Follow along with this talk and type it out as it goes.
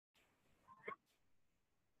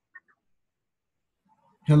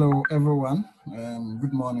Hello, everyone.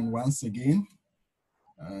 Good morning once again.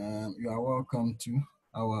 You are welcome to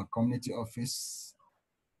our community office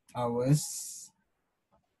hours.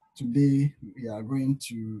 Today, we are going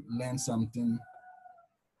to learn something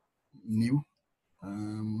new.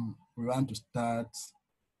 We want to start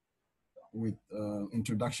with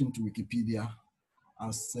introduction to Wikipedia.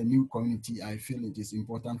 As a new community, I feel it is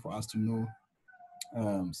important for us to know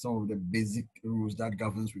some of the basic rules that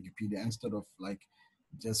governs Wikipedia instead of like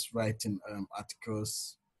just writing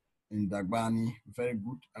articles in Dagbani, very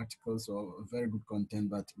good articles or very good content,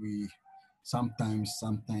 but we sometimes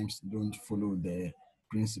don't follow the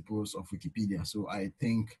principles of Wikipedia. So I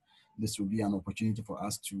think this will be an opportunity for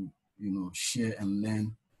us to, share and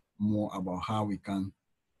learn more about how we can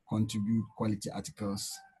contribute quality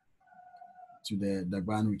articles to the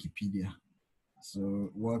Dagbani Wikipedia.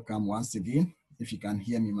 So welcome once again. If you can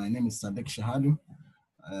hear me, my name is Sadik Shahadu,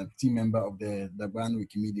 a team member of the Dagbani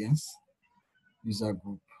Wikimedians user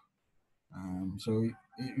group. So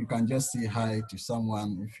you can just say hi to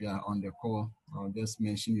someone if you are on the call, or just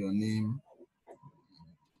mention your name.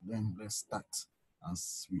 Then let's start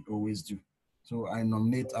as we always do. So I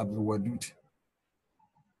nominate Abdul Wadud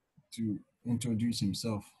to introduce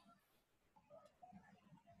himself.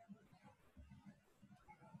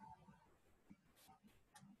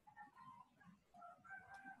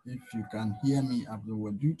 If you can hear me, Abdul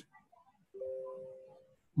Wadud.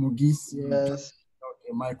 Mugis, Yes.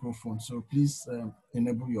 a microphone. So please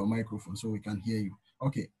enable your microphone so we can hear you.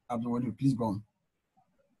 Okay, Abdul Wadud, please go on.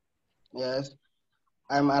 Yes.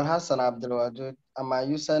 I'm Al Hassan Abdul Wadud, and my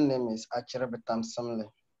username is Achirabitam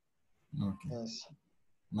Samle. Okay. Yes.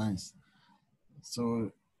 Nice.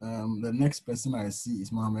 So the next person I see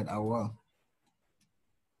is Mohammed Awal.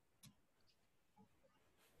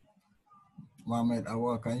 Mohammed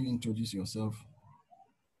Awal, can you introduce yourself?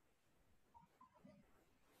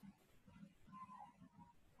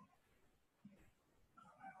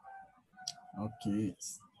 Okay.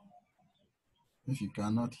 If you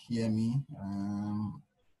cannot hear me,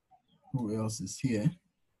 who else is here?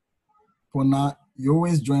 For now, you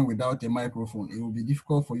always join without a microphone. It will be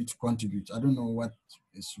difficult for you to contribute. I don't know what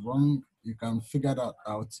is wrong. You can figure that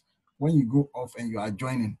out. When you go off and you are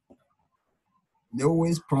joining, they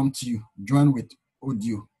always prompt you, join with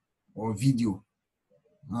audio or video.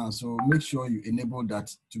 So make sure you enable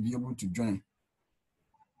that to be able to join.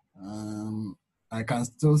 I can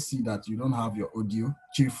still see that you don't have your audio.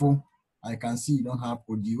 Chifo, I can see you don't have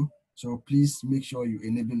audio. So please make sure you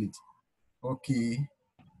enable it. Okay,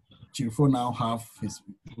 Chifo now have his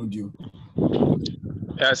audio.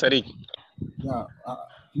 Yeah, Sadik. Yeah,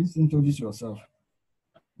 please introduce yourself.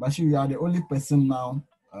 Bashir, you are the only person now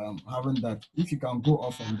having that. If you can go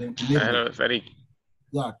off and then enable Hello, it. Sadik.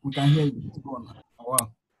 Yeah, we can hear you. Go on.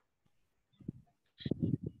 Wow.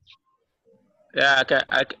 Yeah,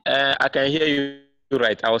 I can hear you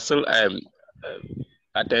right. I was still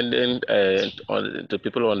attending on the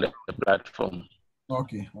people on the platform.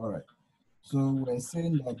 Okay, all right. So we're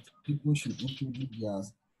saying that people should introduce their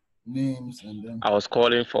names and then. I was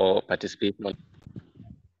calling for participation.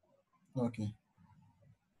 Okay.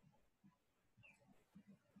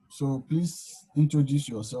 So please introduce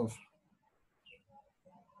yourself.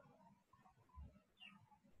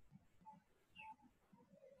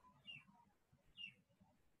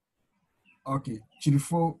 Okay,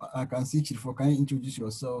 Chirifo, I can see Chirifo. Can you introduce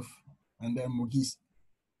yourself? And then Mugis,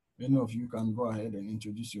 any of you can go ahead and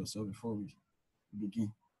introduce yourself before we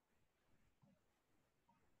begin.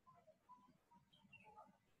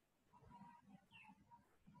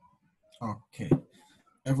 Okay,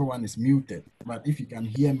 everyone is muted, but if you can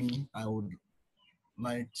hear me, I would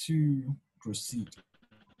like to proceed.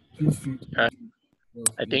 Feel free to introduce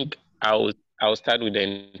yourself I again. think I'll start with the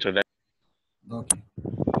introduction. Okay.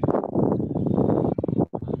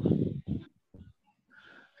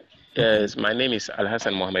 Yes, my name is Al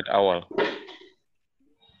Hassan Mohammed Awal.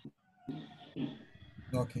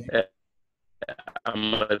 Okay.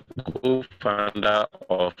 I'm a co-founder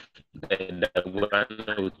of the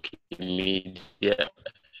Daguan Wikimedia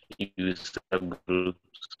user group.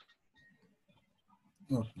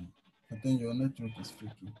 Okay. I think your network is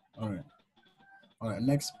freaking. All right. All right.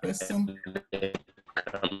 Next person. The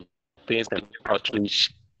campaigns and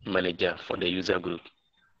outreach manager for the user group.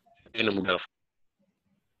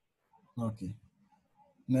 Okay.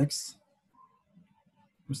 Next.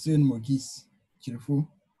 Hussein Mogis. Chirifu.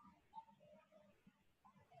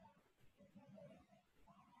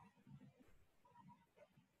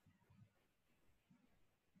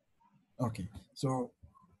 Okay. So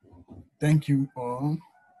thank you all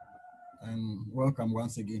and welcome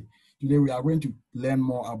once again. Today we are going to learn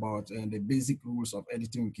more about the basic rules of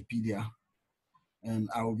editing Wikipedia, and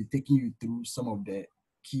I will be taking you through some of the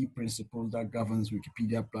key principles that governs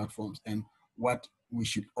Wikipedia platforms and what we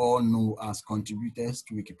should all know as contributors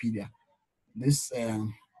to Wikipedia. This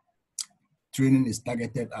training is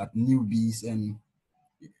targeted at newbies and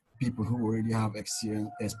people who already have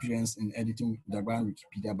experience in editing the background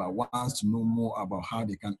Wikipedia but wants to know more about how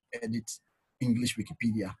they can edit English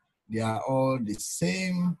Wikipedia. They are all the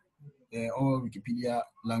same. All Wikipedia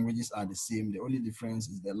languages are the same. The only difference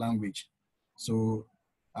is the language. So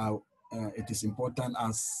it is important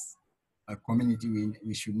as a community,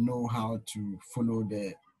 we should know how to follow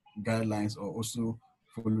the guidelines or also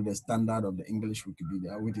follow the standard of the English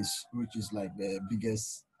Wikipedia, which is like the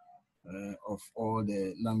biggest of all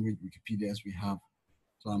the language Wikipedias we have.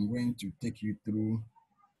 So I'm going to take you through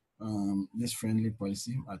this friendly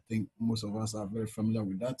policy. I think most of us are very familiar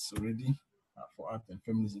with that already for art and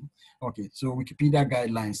feminism. Okay, so Wikipedia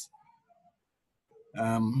guidelines.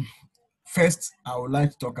 First, I would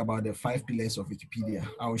like to talk about the 5 pillars of Wikipedia.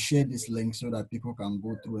 I will share this link so that people can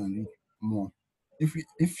go through and read more.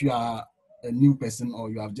 If you are a new person or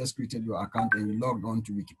you have just created your account and you logged on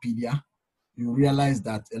to Wikipedia, you realize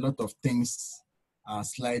that a lot of things are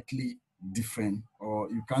slightly different, or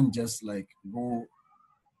you can't just like go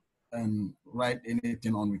and write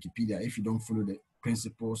anything on Wikipedia if you don't follow the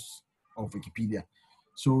principles of Wikipedia.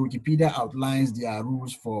 So Wikipedia outlines their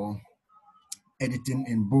rules for editing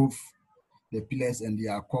in both the pillars and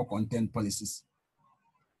their core content policies.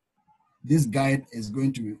 This guide is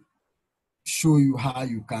going to show you how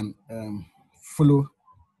you can follow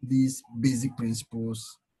these basic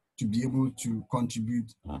principles to be able to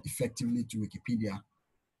contribute effectively to Wikipedia.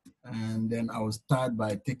 And then I will start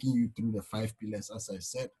by taking you through the 5 pillars, as I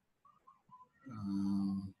said.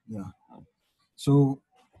 Yeah. So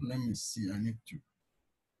let me see. I need to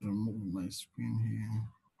remove my screen here.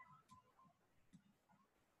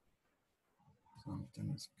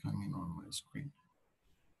 Something is coming on my screen.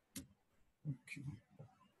 Okay.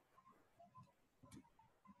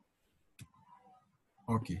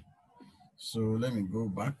 Okay. So let me go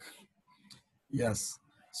back. Yes.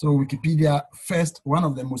 So Wikipedia, first, one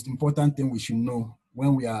of the most important things we should know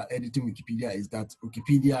when we are editing Wikipedia is that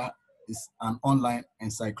Wikipedia is an online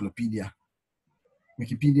encyclopedia.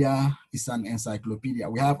 Wikipedia is an encyclopedia.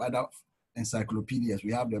 We have other encyclopedias.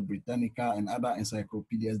 We have the Britannica and other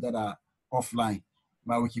encyclopedias that are offline.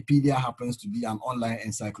 But Wikipedia happens to be an online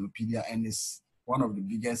encyclopedia and is one of the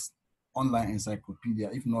biggest online encyclopedia,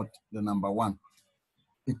 if not the number one.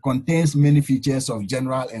 It contains many features of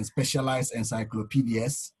general and specialized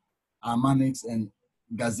encyclopedias, almanacs, and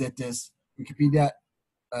gazettes. Wikipedia,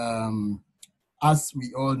 as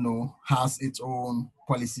we all know, has its own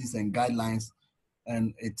policies and guidelines,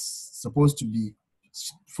 and it's supposed to be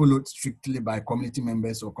followed strictly by community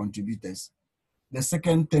members or contributors. The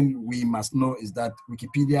second thing we must know is that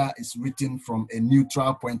Wikipedia is written from a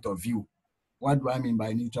neutral point of view. What do I mean by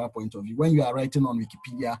a neutral point of view? When you are writing on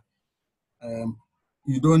Wikipedia,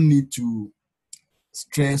 you don't need to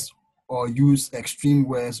stress or use extreme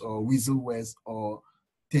words or weasel words or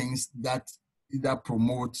things that either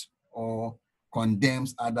promote or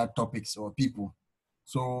condemns other topics or people.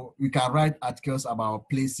 So we can write articles about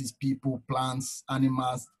places, people, plants,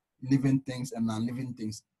 animals, living things and non-living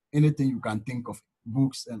things, anything you can think of,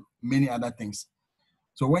 books and many other things.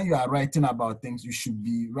 So when you are writing about things, you should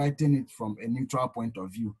be writing it from a neutral point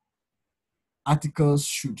of view. Articles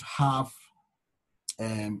should have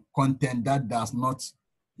content that does not,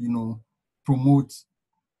 promote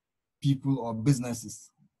people or businesses,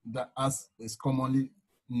 that as is commonly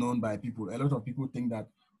known by people. A lot of people think that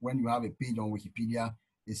when you have a page on Wikipedia,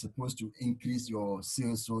 it's supposed to increase your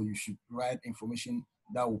sales, so you should write information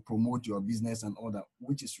that will promote your business and all that,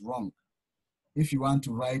 which is wrong. If you want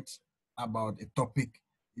to write about a topic,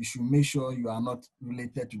 you should make sure you are not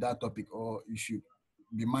related to that topic, or you should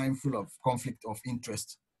be mindful of conflict of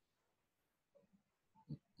interest.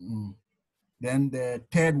 Then the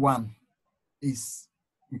third one is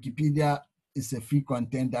Wikipedia is a free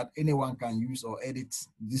content that anyone can use or edit,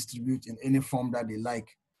 distribute in any form that they like.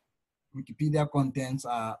 Wikipedia contents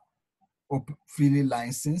are freely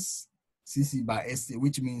licensed, CC by SA,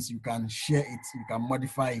 which means you can share it, you can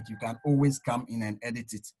modify it, you can always come in and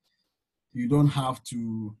edit it. You don't have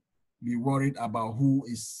to be worried about who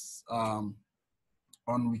is on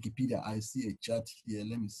Wikipedia. I see a chat here,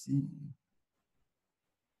 let me see.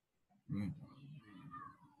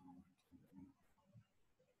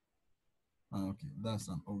 Okay, that's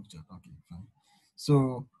an old chat. Okay, fine.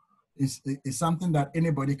 So it's something that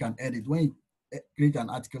anybody can edit. When you create an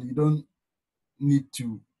article, you don't need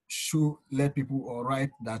to let people or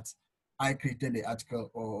write that I created the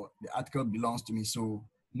article or the article belongs to me, so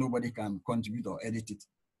nobody can contribute or edit it.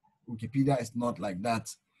 Wikipedia is not like that.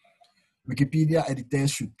 Wikipedia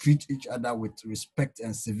editors should treat each other with respect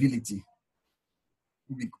and civility.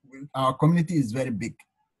 Our community is very big.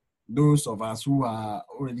 Those of us who are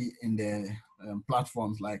already in the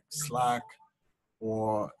platforms like Slack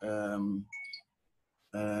or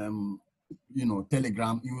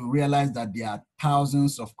Telegram, you will realize that there are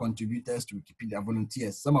thousands of contributors to Wikipedia,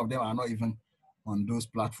 volunteers. Some of them are not even on those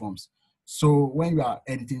platforms. So when you are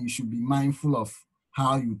editing, you should be mindful of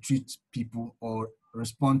how you treat people or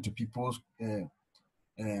respond to people's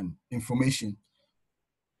information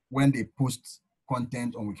when they post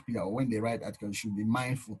content on Wikipedia or when they write articles. You should be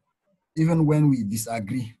mindful. Even when we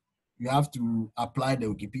disagree, you have to apply the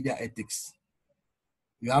Wikipedia ethics.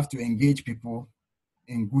 You have to engage people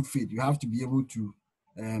in good faith. You have to be able to,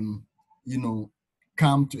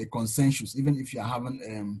 come to a consensus, even if you're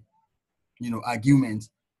having, arguments.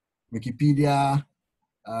 Wikipedia,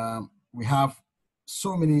 we have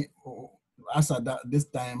so many, as at this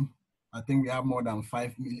time, I think we have more than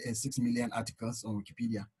 6 million articles on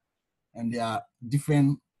Wikipedia. And there are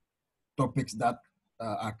different topics that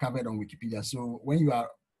are covered on Wikipedia. So when you are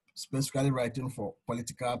specifically writing for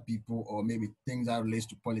political people or maybe things that relates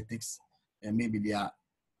to politics, and maybe there are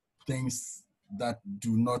things that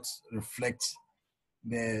do not reflect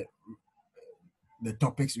the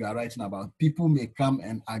topics you are writing about, people may come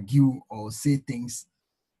and argue or say things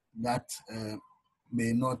that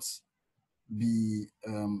may not be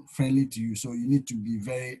friendly to you. So you need to be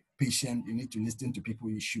very patient. You need to listen to people.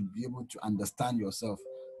 You should be able to understand yourself.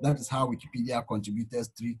 That is how Wikipedia contributors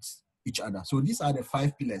treat each other. So these are the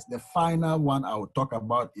 5 pillars. The final one I will talk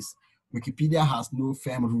about is Wikipedia has no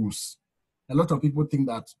firm rules. A lot of people think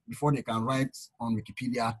that before they can write on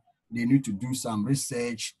Wikipedia, they need to do some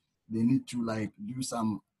research. They need to do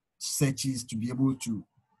some searches to be able to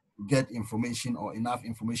get information or enough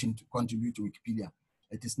information to contribute to Wikipedia.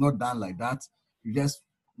 It is not done like that. You just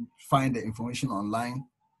find the information online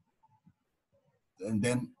and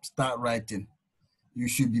then start writing. You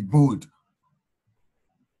should be bold.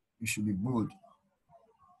 You should be bold.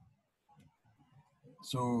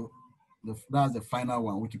 So that's the final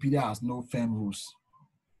one. Wikipedia has no firm rules.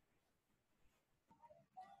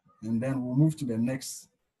 And then we'll move to the next,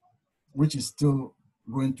 which is still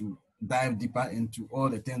going to dive deeper into all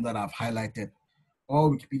the things that I've highlighted.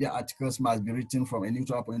 All Wikipedia articles must be written from a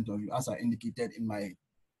neutral point of view, as I indicated in my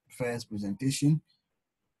first presentation.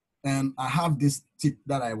 And I have this tip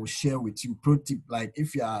that I will share with you, pro tip, like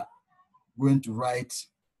if you are going to write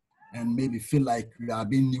and maybe feel like you are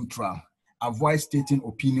being neutral, avoid stating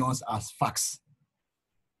opinions as facts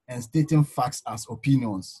and stating facts as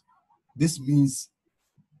opinions. This means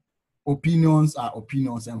opinions are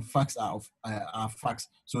opinions and facts are facts.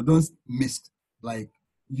 So don't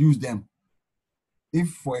use them. If,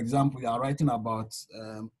 for example, you are writing about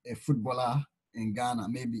a footballer in Ghana,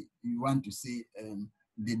 maybe you want to say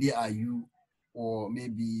Dede Ayew or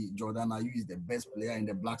maybe Jordan Ayew is the best player in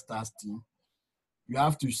the Black Stars team, you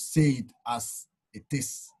have to say it as it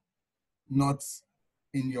is, not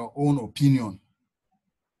in your own opinion.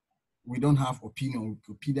 We don't have opinion.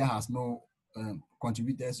 Wikipedia has no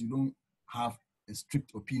contributors. You don't have a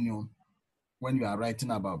strict opinion when you are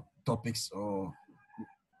writing about topics or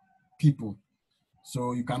people.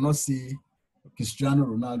 So you cannot say Cristiano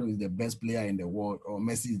Ronaldo is the best player in the world or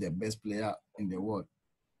Messi is the best player in the world.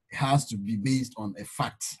 It has to be based on a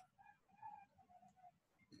fact.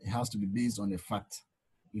 It has to be based on a fact.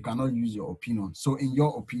 You cannot use your opinion. So in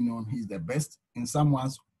your opinion, he's the best. In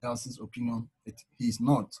someone else's opinion, he's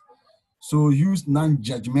not. So use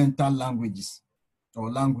non-judgmental languages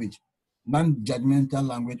or language. Non-judgmental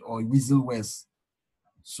language or weasel words.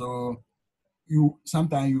 So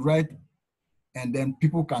sometimes you write and then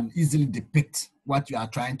people can easily depict what you are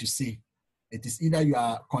trying to say. It is either you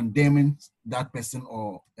are condemning that person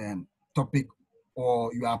or topic,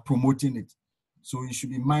 or you are promoting it. So you should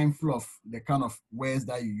be mindful of the kind of words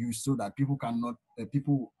that you use so that people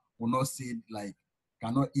will not say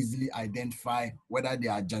cannot easily identify whether they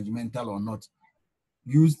are judgmental or not.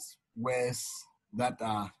 Use words that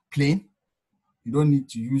are plain. You don't need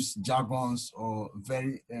to use jargons or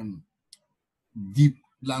very deep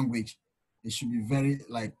language. It should be very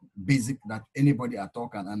basic that anybody at all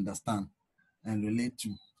can understand and relate to.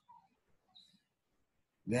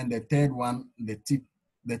 Then the third one, the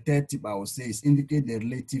third tip I would say is indicate the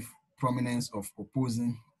relative prominence of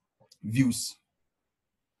opposing views.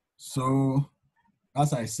 So,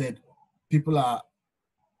 as I said, people are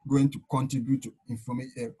going to contribute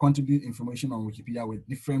information on Wikipedia with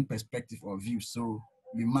different perspective or views. So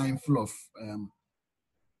be mindful of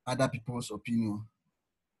other people's opinion.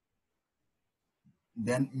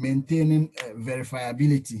 Then maintaining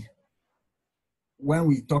verifiability. When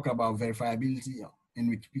we talk about verifiability in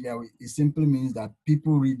Wikipedia, it simply means that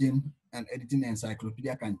people reading and editing the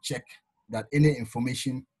encyclopedia can check that any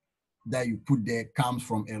information that you put there comes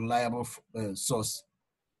from a reliable source.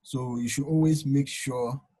 So you should always make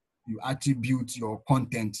sure you attribute your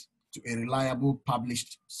content to a reliable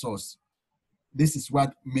published source. This is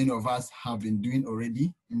what many of us have been doing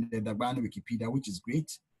already in the Dagbani Wikipedia, which is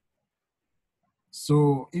great.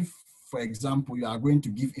 So if, for example, you are going to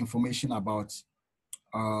give information about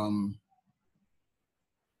the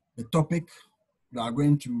topic, you are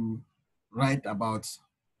going to write about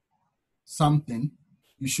something,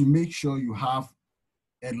 you should make sure you have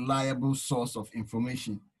a reliable source of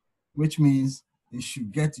information, which means you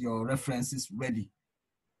should get your references ready.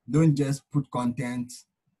 Don't just put content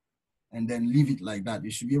and then leave it like that.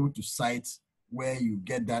 You should be able to cite where you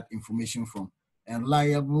get that information from. And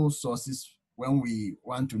reliable sources, when we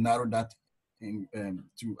want to narrow that in,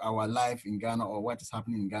 to our life in Ghana or what is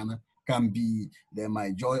happening in Ghana, can be the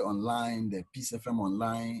My Joy Online, the Peace FM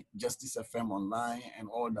Online, Justice FM Online, and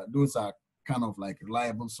all that. Those are kind of like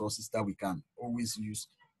reliable sources that we can always use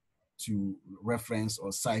to reference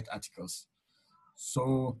or cite articles.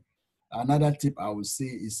 So another tip I would say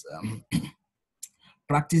is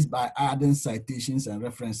practice by adding citations and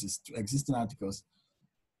references to existing articles.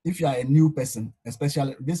 If you are a new person,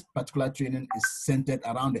 especially this particular training is centered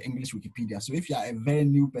around the English Wikipedia. So if you are a very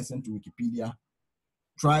new person to Wikipedia,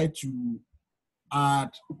 try to add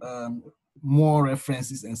more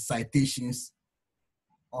references and citations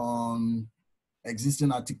on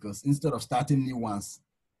existing articles instead of starting new ones.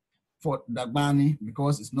 For Dagbani,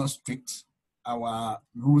 because it's not strict, our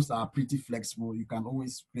rules are pretty flexible. You can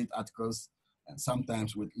always create articles and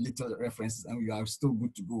sometimes with little references and we are still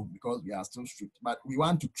good to go because we are still strict. But we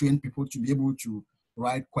want to train people to be able to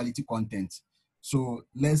write quality content. So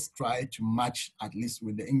let's try to match at least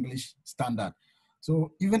with the English standard.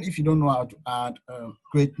 So even if you don't know how to add,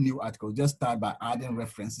 create new articles, just start by adding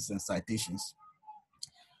references and citations.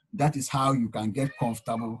 That is how you can get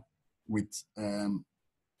comfortable with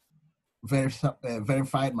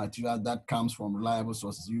verified material that comes from reliable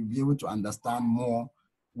sources. You'll be able to understand more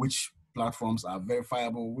which platforms are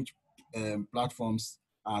verifiable, which platforms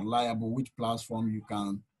are reliable, which platform you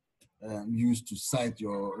can use to cite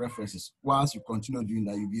your references. Whilst you continue doing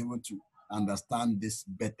that, you'll be able to understand this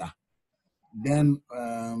better. Then,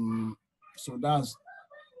 so that's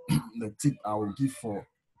the tip I will give for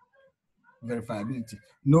verifiability.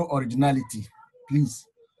 No originality, please.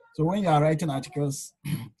 So when you are writing articles,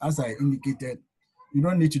 as I indicated, you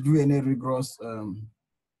don't need to do any rigorous,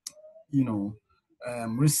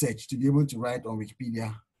 research to be able to write on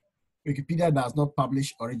Wikipedia. Wikipedia does not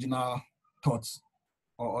publish original thoughts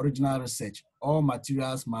or original research. All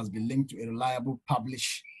materials must be linked to a reliable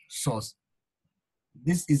published source.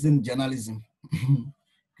 This isn't journalism,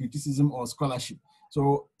 criticism, or scholarship.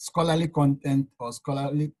 So scholarly content or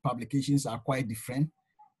scholarly publications are quite different.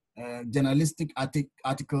 Journalistic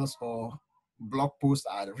articles or blog posts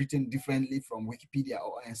are written differently from Wikipedia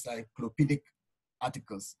or encyclopedic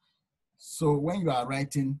articles. So when you are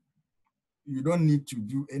writing, you don't need to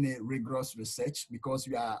do any rigorous research because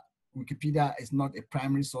Wikipedia is not a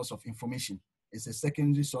primary source of information. It's a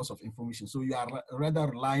secondary source of information. So you are rather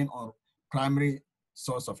relying on primary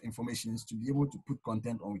source of information to be able to put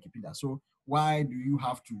content on Wikipedia. So why do you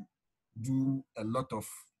have to do a lot of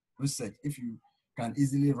research if you can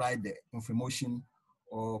easily write the information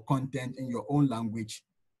or content in your own language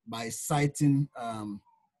by citing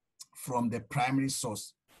from the primary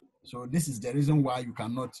source? So this is the reason why you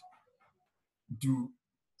cannot do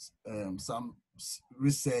some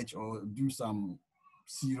research or do some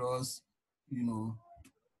serious,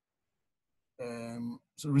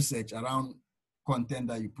 research around content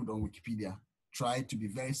that you put on Wikipedia. Try to be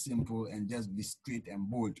very simple and just be straight and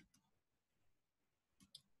bold.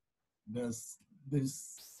 There's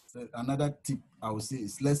another tip I would say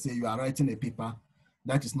is, let's say you are writing a paper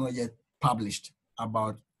that is not yet published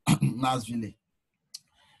about Nashville.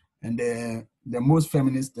 And the most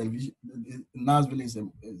feminist television, Nashville is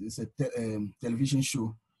a television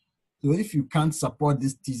show. So if you can't support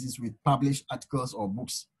this thesis with published articles or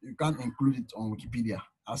books, you can't include it on Wikipedia.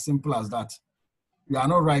 As simple as that. You are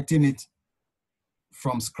not writing it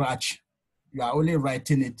from scratch. You are only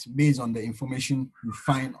writing it based on the information you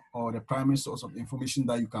find or the primary source of information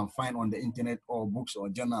that you can find on the internet or books or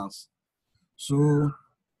journals. So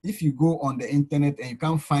if you go on the internet and you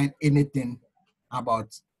can't find anything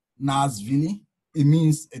about Nashville, it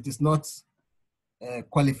means it is not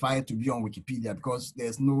qualified to be on Wikipedia because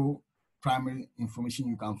there's no primary information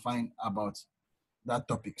you can find about that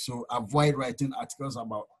topic. So avoid writing articles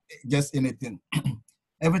about just anything.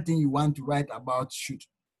 Everything you want to write about should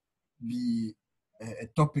be a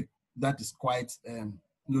topic that is quite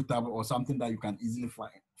notable or something that you can easily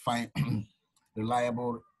find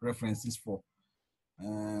reliable references for.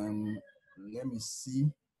 Let me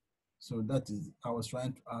see. So that is, I was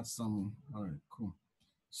trying to add some. All right, cool.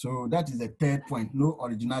 So that is the third point, no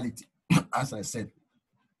originality. As I said,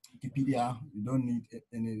 Wikipedia, you don't need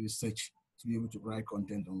any research to be able to write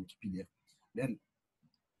content on Wikipedia. Then,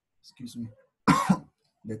 excuse me,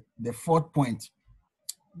 the fourth point,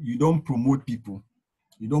 you don't promote people.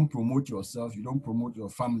 You don't promote yourself. You don't promote your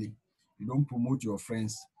family. You don't promote your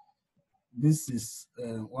friends. This is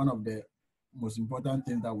one of the most important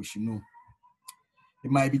things that we should know. It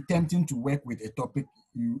might be tempting to work with a topic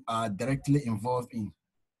you are directly involved in.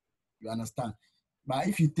 You understand? But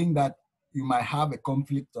if you think that you might have a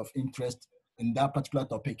conflict of interest in that particular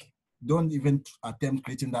topic, don't even attempt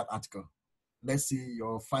creating that article. Let's say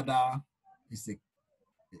your father is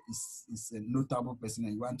a notable person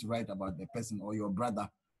and you want to write about the person, or your brother.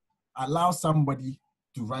 Allow somebody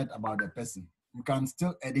to write about the person. You can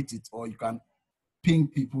still edit it, or you can ping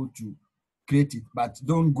people to create it, but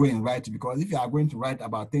don't go and write it, because if you are going to write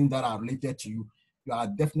about things that are related to you, you are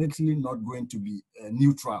definitely not going to be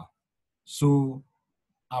neutral. So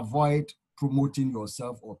avoid promoting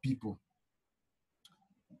yourself or people.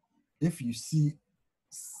 If you see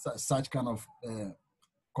such kind of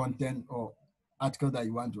content or article that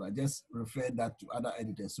you want to write, just refer that to other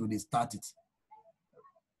editors so they start it,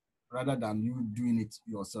 rather than you doing it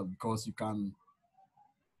yourself, because you can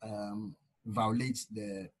violate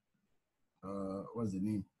the what's the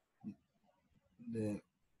name?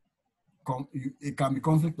 It can be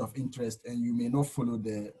conflict of interest, and you may not follow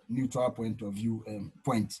the neutral point of view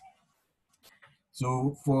point.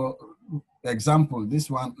 So, for example, this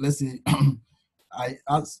one, let's say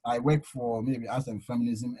I work for maybe Art and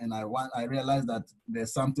Feminism, and I realize that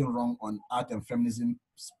there's something wrong on Art and Feminism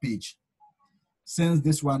page. Since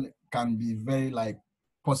this one can be very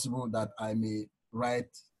possible that I may write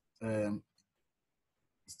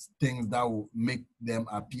things that will make them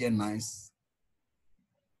appear nice,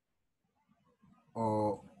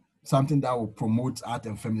 or something that will promote art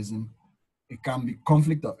and feminism, it can be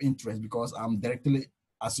conflict of interest because I'm directly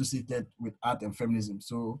associated with art and feminism.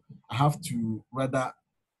 So I have to rather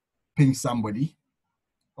ping somebody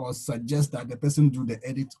or suggest that the person do the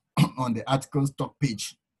edit on the article's top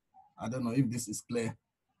page. I don't know if this is clear.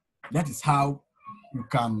 That is how you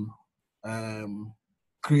can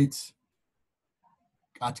create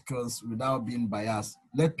articles without being biased.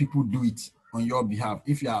 Let people do it on your behalf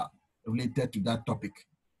if you are related to that topic.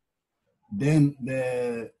 Then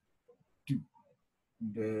the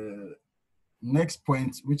next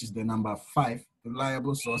point, which is the number 5,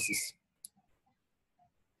 reliable sources.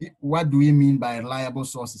 What do we mean by reliable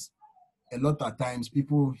sources? A lot of times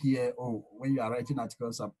people hear, oh, when you are writing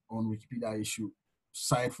articles on Wikipedia, you should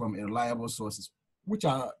cite from reliable sources, which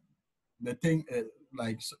are the thing,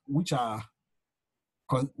 which of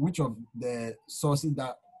the sources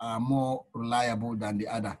that are more reliable than the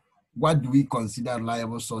other? What do we consider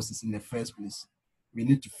reliable sources in the first place? We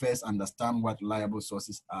need to first understand what reliable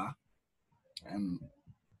sources are.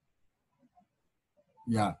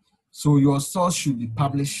 Yeah, so your source should be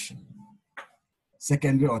published,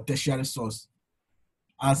 secondary or tertiary source.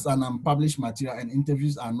 As an unpublished material and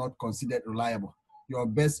interviews are not considered reliable, your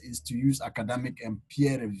best is to use academic and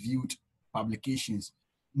peer-reviewed publications.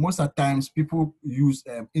 Most of the times people use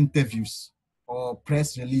interviews or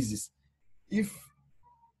press releases. If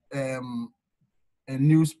a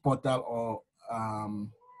news portal or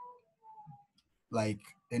like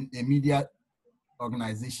a media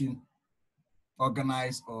organization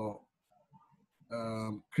organize or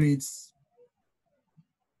creates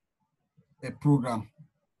a program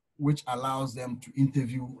which allows them to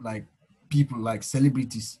interview people like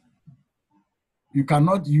celebrities, you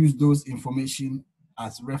cannot use those information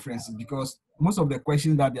as references, because most of the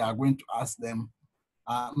questions that they are going to ask them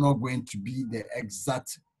are not going to be the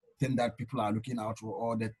exact thing that people are looking out for,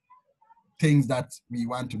 or the things that we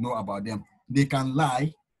want to know about them. They can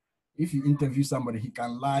lie. If you interview somebody,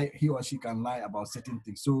 he or she can lie about certain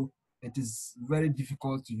things. So it is very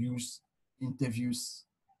difficult to use interviews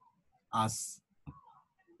as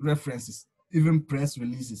references. Even press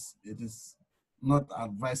releases, it is not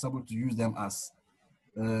advisable to use them as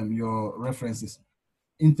your references.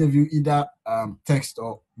 Interview, either text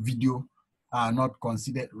or video, are not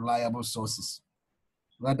considered reliable sources.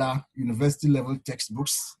 Rather, university level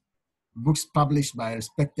textbooks, books published by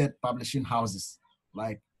respected publishing houses,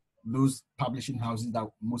 like those publishing houses that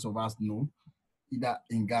most of us know, either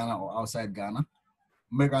in Ghana or outside Ghana,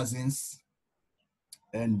 magazines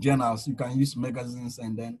and journals. You can use magazines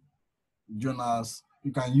and then journals.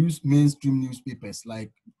 You can use mainstream newspapers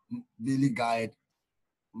like Daily Guide,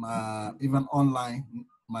 even online,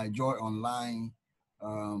 My Joy Online,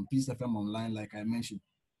 Peace FM Online, like I mentioned.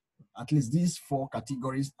 At least these four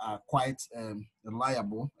categories are quite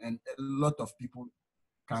reliable, and a lot of people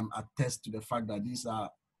can attest to the fact that these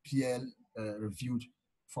are peer reviewed.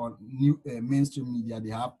 For new mainstream media.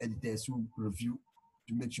 They have editors who review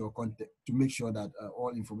to make sure that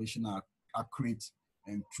all information are accurate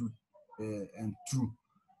and true.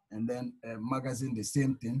 And then magazine, the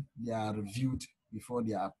same thing. They are reviewed before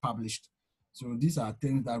they are published. So these are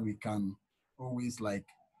things that we can always like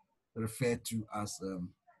refer to as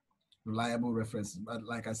reliable references. But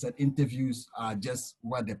like I said, interviews are just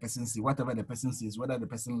what the person says, whatever the person says, whether the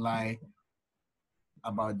person lie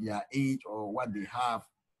about their age or what they have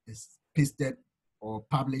is pasted or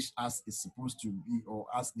published as it's supposed to be or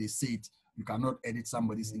as they say it. You cannot edit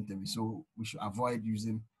somebody's interview. So we should avoid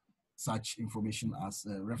using such information as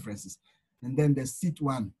references. And then the sixth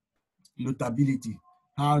one, notability.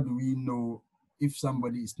 How do we know if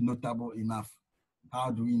somebody is notable enough? How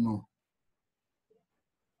do we know?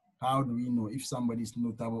 How do we know if somebody is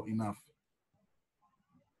notable enough?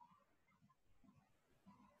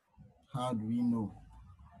 How do we know?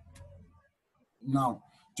 Now,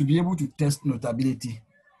 to be able to test notability,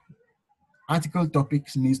 article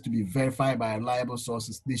topics needs to be verified by reliable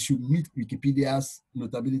sources. They should meet Wikipedia's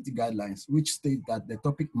notability guidelines, which state that the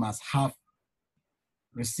topic must have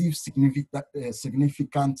received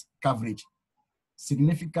significant coverage.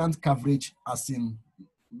 Significant coverage as in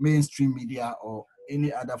mainstream media or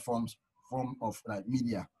any other form of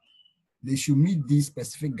media. They should meet these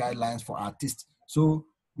specific guidelines for artists. So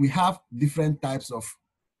we have different types of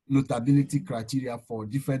notability criteria for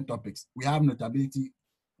different topics. We have notability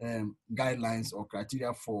guidelines or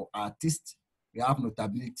criteria for artists. We have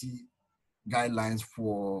notability guidelines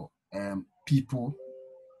for people,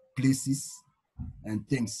 places, and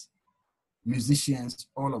things. Musicians,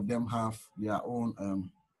 all of them have their own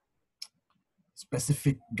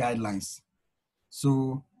specific guidelines.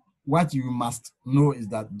 So what you must know is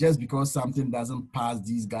that just because something doesn't pass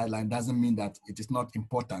these guidelines doesn't mean that it is not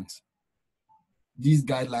important. These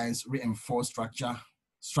guidelines reinforce structural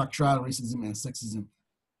racism and sexism.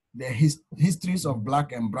 The histories of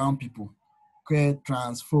Black and brown people, queer,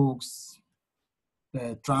 trans folks,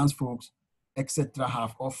 etc.,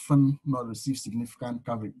 have often not received significant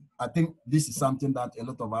coverage. I think this is something that a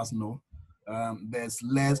lot of us know. There's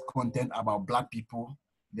less content about Black people.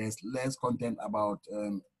 There's less content about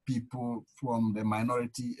people from the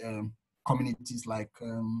minority communities like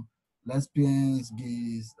lesbians,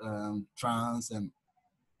 gays, trans, and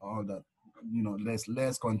all that. There's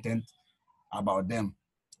less content about them,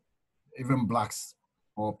 even Blacks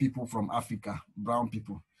or people from Africa, brown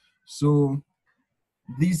people. So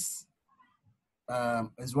this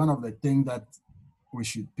is one of the things that we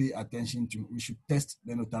should pay attention to. We should test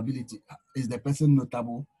the notability. Is the person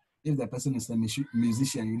notable? If the person is a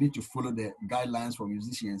musician, you need to follow the guidelines for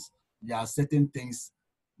musicians. There are certain things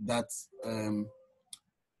that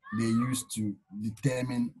they use to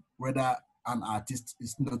determine whether an artist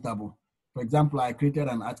is notable. For example, I created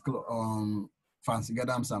an article on Fancy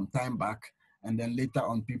Gadam some time back, and then later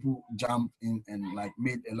on people jumped in and like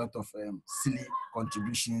made a lot of silly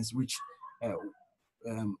contributions, which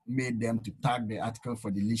made them to tag the article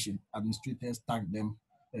for deletion. Administrators tagged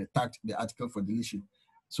the article for deletion.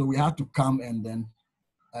 So we had to come and then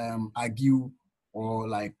argue or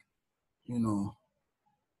let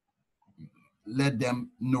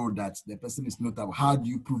them know that the person is notable. How do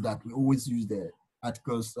you prove that? We always use the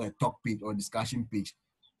article's talk page or discussion page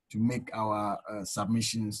to make our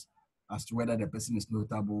submissions as to whether the person is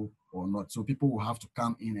notable or not. So people will have to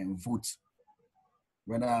come in and vote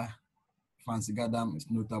whether Fancy Gadam is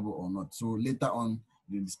notable or not. So later on,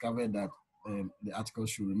 they discovered that the article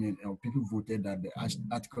should remain, or people voted that the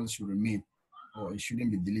article should remain or it shouldn't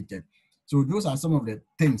be deleted. So those are some of the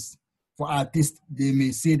things. For artists, they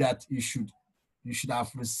may say that you should have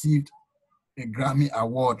received a Grammy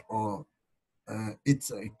award or its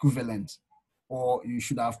equivalent, or you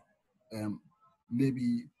should have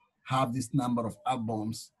maybe have this number of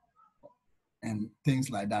albums and things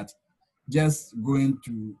like that. Just going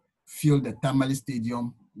to fill the Tamale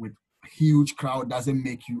Stadium with a huge crowd doesn't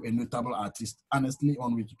make you a notable artist. Honestly,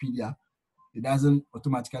 on Wikipedia, it doesn't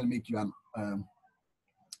automatically make you a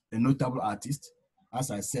notable artist. As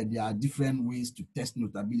I said, there are different ways to test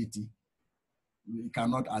notability. We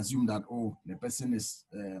cannot assume that, oh, the person is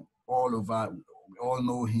all over we all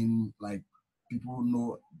know him, like people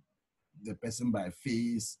know the person by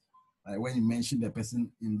face. Like when you mention the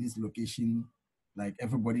person in this location, like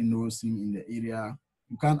everybody knows him in the area.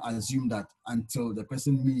 You can't assume that until the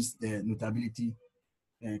person meets the notability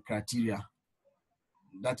criteria.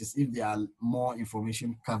 That is, if there are more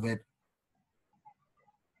information covered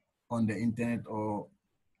on the internet or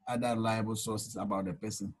other reliable sources about the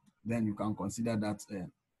person, then you can consider that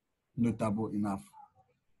notable enough.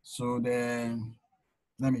 So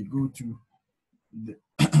let me go to the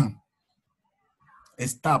a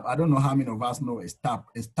stab. I don't know how many of us know a stab.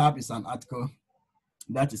 A stab is an article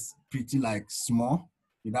that is pretty like small.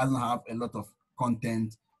 It doesn't have a lot of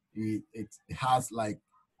content. It has like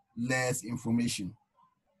less information.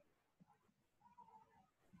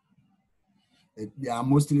 They are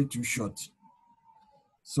mostly too short.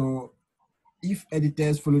 So if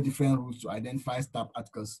editors follow different rules to identify stab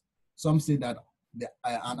articles, some say that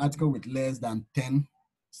an article with less than 10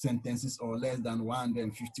 sentences or less than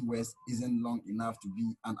 150 words isn't long enough to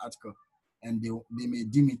be an article, and they may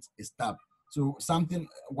deem it a stab. So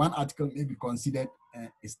one article may be considered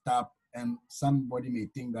a stab, and somebody may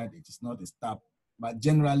think that it is not a stab. But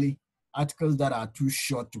generally, articles that are too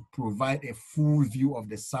short to provide a full view of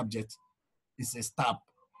the subject is a stab.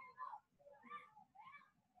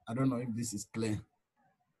 I don't know if this is clear.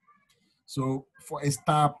 So for a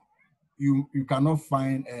stab, you cannot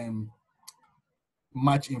find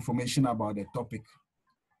much information about the topic.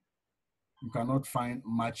 You cannot find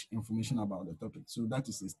much information about the topic. So that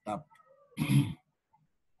is a stab.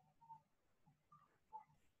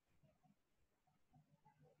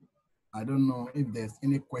 I don't know if there's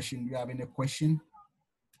any question. Do you have any question?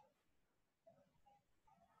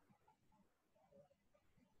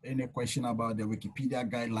 Any question about the Wikipedia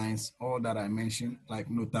guidelines, all that I mentioned, like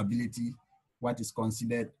notability, what is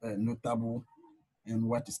considered notable and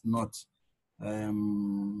what is not?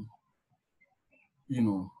 You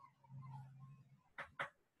know,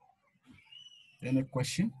 any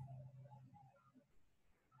question?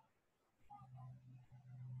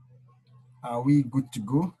 Are we good to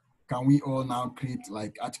go? Can we all now create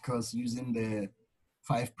like articles using the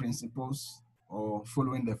 5 principles or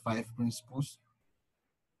following the 5 principles?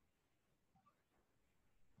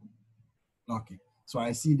 Okay, so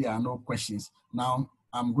I see there are no questions. Now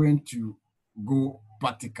I'm going to go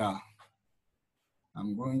practical.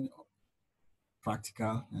 I'm going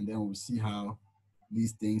practical, and then we'll see how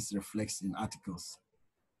these things reflects in articles.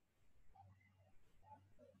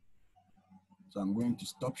 So I'm going to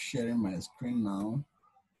stop sharing my screen now.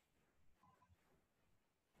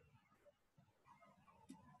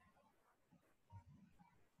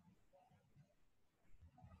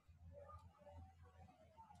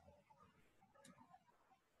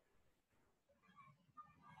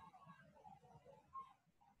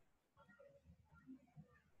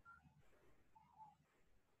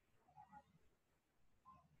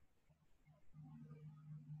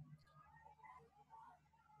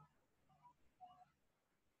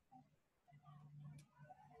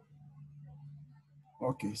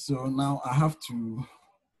 Okay, so now I have to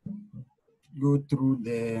go through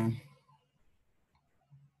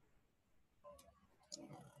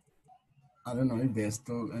I don't know if there's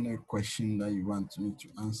still any question that you want me to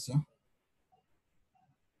answer.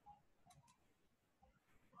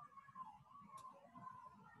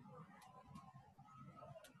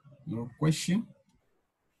 No question?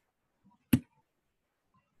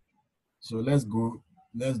 So let's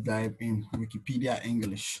dive in Wikipedia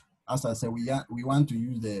English. As I said, we want to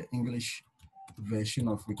use the English version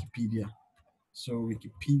of Wikipedia. So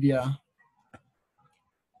Wikipedia,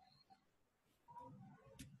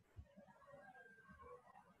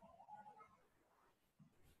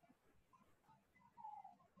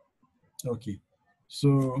 okay.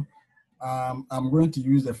 So I'm going to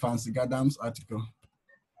use the Fancy Gadams article.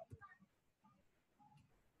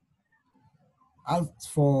 As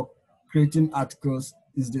for creating articles,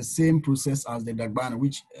 it's the same process as the Dagbana,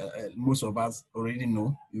 which most of us already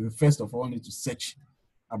know. You first of all need to search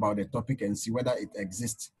about the topic and see whether it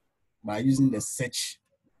exists by using the search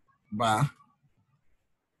bar.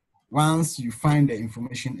 Once you find the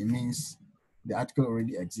information, it means the article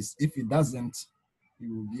already exists. If it doesn't,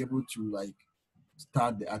 you will be able to like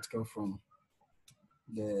start the article from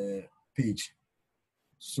the page.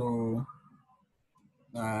 So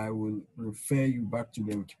I will refer you back to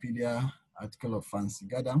the Wikipedia article of Fancy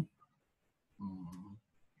Gadam.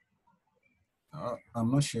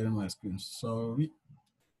 I'm not sharing my screen, sorry.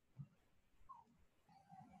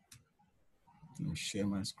 Let me share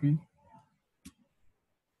my screen.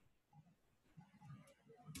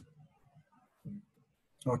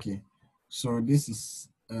 Okay, so this is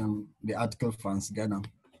the article Fancy Ghana.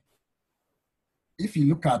 If you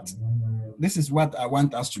look at, this is what I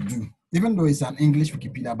want us to do, even though it's an English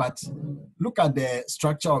Wikipedia, but look at the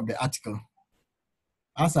structure of the article.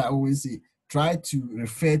 As I always say, try to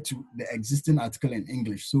refer to the existing article in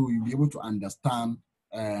English so you'll be able to understand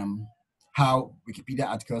how Wikipedia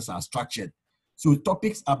articles are structured. So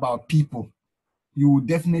topics about people, you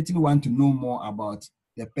definitely want to know more about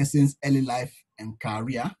the person's early life and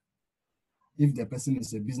career. If the person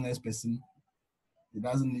is a business person, it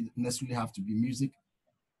doesn't necessarily have to be music.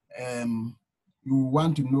 You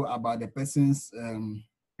want to know about the person's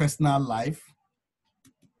personal life.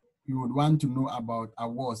 You would want to know about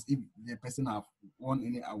awards, if the person have won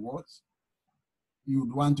any awards. You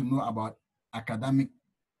would want to know about academic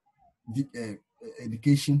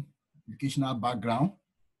educational background.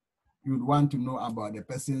 You would want to know about the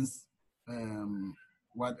person's,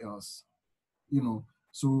 what else?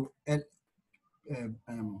 So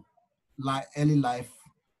early life,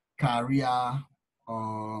 career,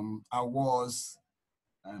 awards,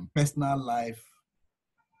 personal life,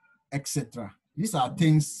 etc. These are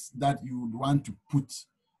things that you would want to put.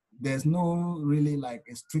 There's no really like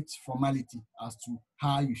a strict formality as to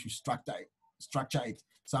how you should structure it.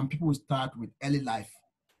 Some people start with early life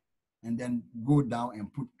and then go down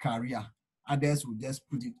and put career. Others will just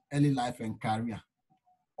put it early life and career.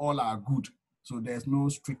 All are good. So there's no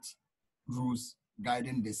strict rules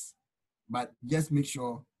guiding this. But just make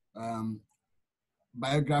sure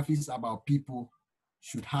biographies about people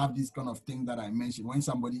should have this kind of thing that I mentioned. When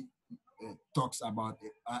somebody talks about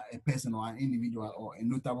a person or an individual or a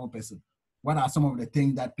notable person, what are some of the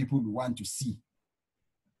things that people would want to see?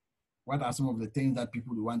 What are some of the things that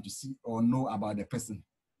people would want to see or know about the person?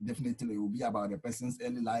 Definitely it will be about the person's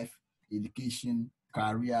early life, education,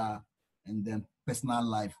 career, and then personal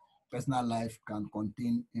life. Personal life can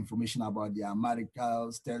contain information about their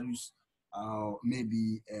marital status,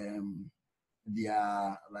 maybe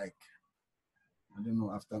their, like, I don't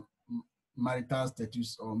know, after marital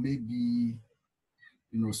status, or maybe,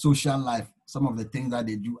 social life. Some of the things that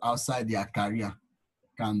they do outside their career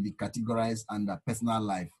can be categorized under personal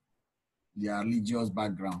life, their religious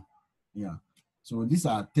background. Yeah. So these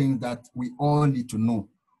are things that we all need to know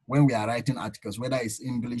when we are writing articles, whether it's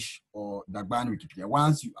English or Dagban Wikipedia.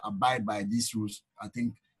 Once you abide by these rules, I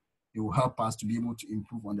think it will help us to be able to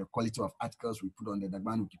improve on the quality of articles we put on the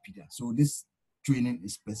Dagban Wikipedia. So this training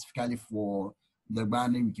is specifically for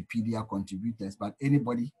Dagban Wikipedia contributors, but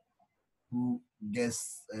anybody who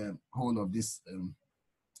gets hold of this,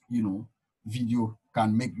 video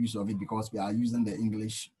can make use of it, because we are using the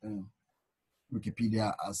English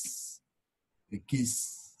Wikipedia as a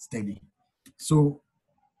case study. So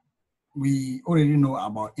we already know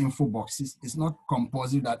about info boxes. It's not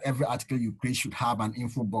compulsory that every article you create should have an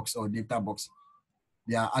info box or data box.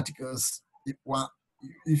 There are articles,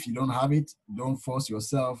 if you don't have it, don't force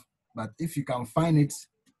yourself. But if you can find it,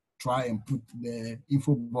 try and put the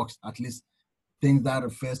info box, at least things that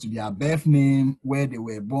refers to their birth name, where they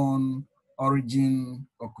were born, origin,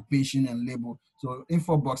 occupation, and label. So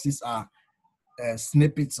info boxes are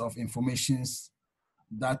snippets of informations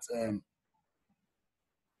that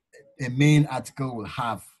a main article will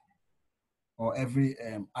have, or every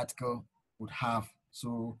article would have.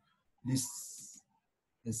 So this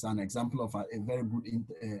is an example of a very good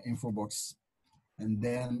info box. And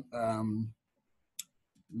then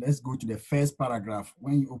let's go to the first paragraph.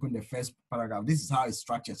 When you open the first paragraph, this is how it's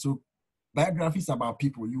structured. So biographies about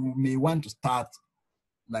people, you may want to start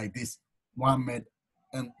like this. Muhammad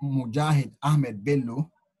Mujahid Ahmed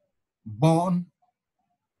Bello, born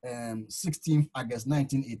 16th August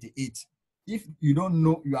 1988. If you don't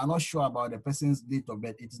know, you are not sure about the person's date of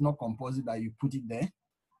birth, it is not compulsory that you put it there.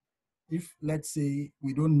 If, let's say,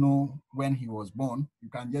 we don't know when he was born, you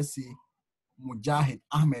can just say Mujahid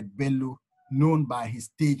Ahmed Bello, known by his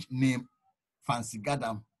stage name Fancy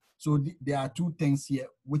Gadam. So there are two things here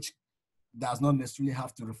which does not necessarily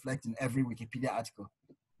have to reflect in every Wikipedia article: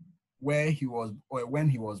 where he was or when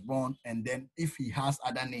he was born, and then if he has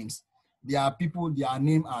other names. There are people, their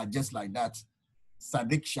name are just like that.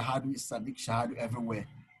 Sadik Shahadu is Sadik Shahadu everywhere.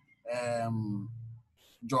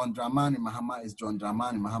 John Dramani Mahama is John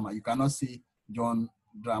Dramani Mahama. You cannot say John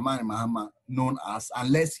Dramani Mahama known as,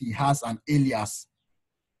 unless he has an alias.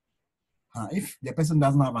 If the person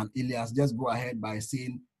doesn't have an alias, just go ahead by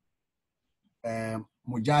saying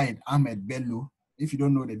Mujahid Ahmed Bello. If you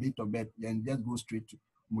don't know the date of birth, then just go straight to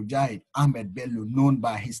Mujahid Ahmed Bello, known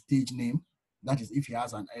by his stage name. That is if he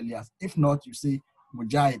has an alias. If not, you say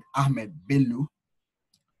Mujahid Ahmed Bello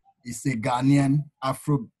is a Ghanaian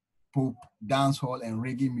Afro-pop, dancehall, and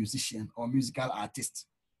reggae musician or musical artist.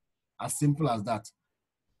 As simple as that.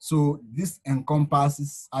 So this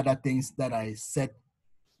encompasses other things that I said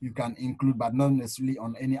you can include, but not necessarily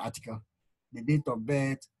on any article. The date of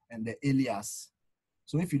birth and the alias.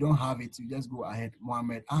 So if you don't have it, you just go ahead.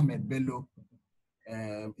 Mohammed Ahmed Bello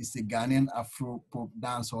is a Ghanaian Afro pop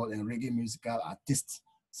dancehall and reggae musical artist.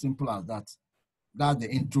 Simple as that. That's the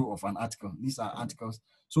intro of an article. These are articles.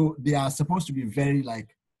 So they are supposed to be very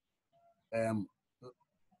like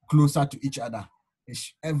closer to each other.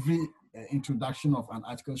 Every introduction of an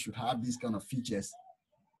article should have these kind of features,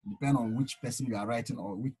 depending on which person you are writing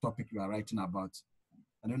or which topic you are writing about.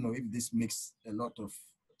 I don't know if this makes a lot of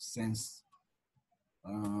sense.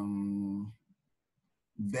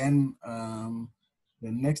 Then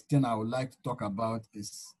the next thing I would like to talk about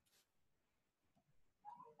is,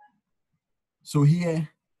 so here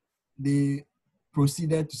they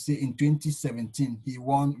proceeded to say in 2017 he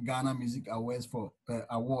won Ghana Music Awards for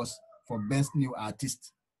Best New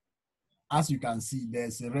Artist. As you can see,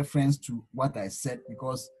 there's a reference to what I said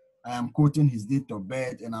because I am quoting his date of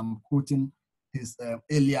birth and I'm quoting his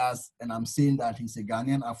alias, and I'm saying that he's a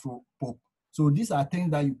Ghanaian Afro pop. So these are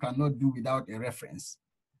things that you cannot do without a reference.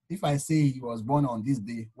 If I say he was born on this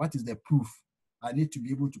day, what is the proof? I need to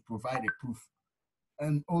be able to provide a proof.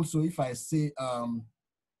 And also, if I say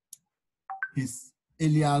his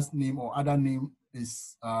alias name or other name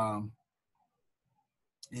is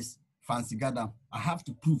Fancy Gadam, I have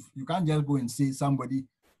to prove. You can't just go and say somebody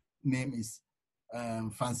name is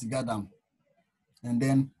Fancy Gadam and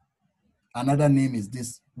then another name is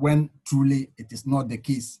this, when truly it is not the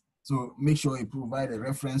case. So make sure you provide a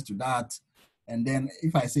reference to that. And then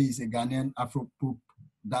if I say it's a Ghanaian Afro pop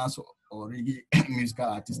dance or reggae musical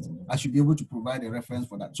artist, I should be able to provide a reference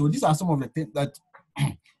for that. So these are some of the things that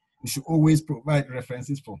you should always provide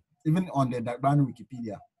references for, even on the Dagbani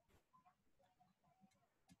Wikipedia.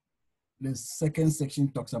 The second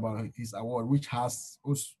section talks about his award, which has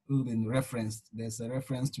also been referenced. There's a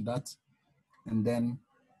reference to that. And then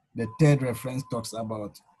the third reference talks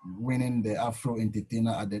about winning the Afro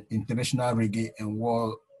Entertainer at the International Reggae and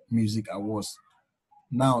World Music Awards.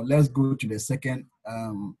 Now, let's go to the second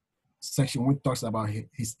section, which talks about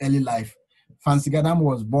his early life. Fancy Gadam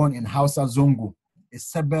was born in Hausa Zongo, a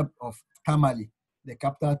suburb of Tamale, the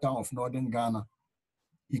capital town of northern Ghana.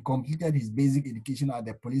 He completed his basic education at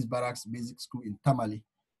the Police Barracks Basic School in Tamale.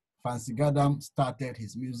 Fancy Gadam started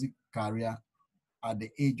his music career at the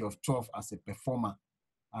age of 12 as a performer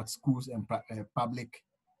at schools and public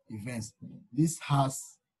events. This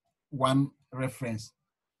has one reference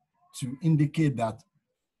to indicate that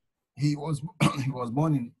he was he was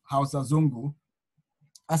born in Hausa Zongo.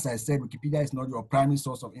 As I said, Wikipedia is not your primary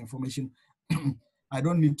source of information. I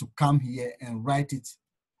don't need to come here and write it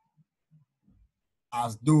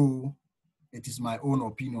as though it is my own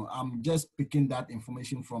opinion. I'm just picking that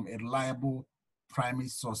information from a reliable primary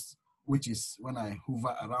source, which is, when I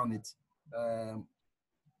hover around it,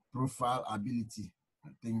 Profile Ability. I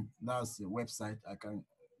think that's a website. I can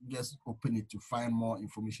just open it to find more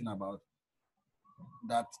information about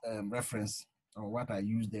that reference or what I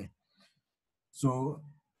use there. So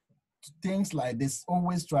things like this,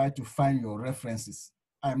 always try to find your references.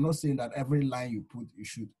 I'm not saying that every line you put, you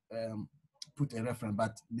should put a reference,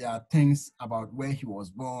 but there are things about where he was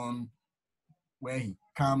born, where he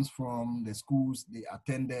comes from, the schools they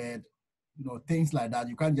attended, things like that.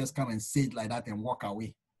 You can't just come and say it like that and walk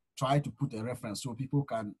away. Try to put a reference so people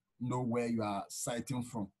can know where you are citing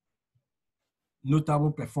from.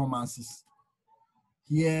 Notable performances.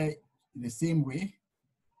 Here, the same way,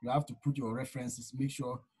 you have to put your references, make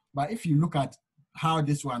sure. But if you look at how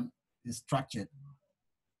this one is structured,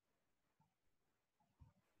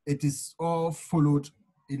 it is all followed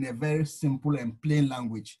in a very simple and plain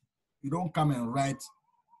language. You don't come and write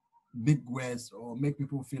big words or make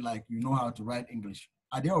people feel like you know how to write English.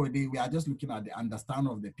 At the end of the day, we are just looking at the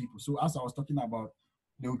understanding of the people. So as I was talking about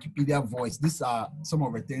the Wikipedia voice, these are some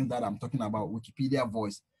of the things that I'm talking about, Wikipedia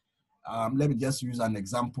voice. Let me just use an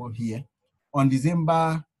example here. On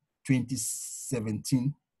December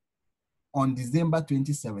 2017,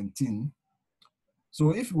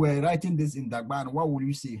 so if we were writing this in Dagban, what would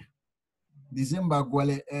you say? December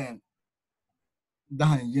Gwale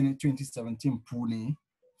Dahan 2017 Pune,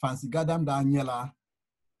 Fancy Gadam Daniela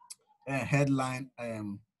headline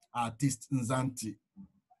artist Nzanti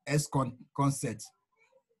S concert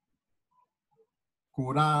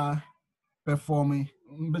Kora performing,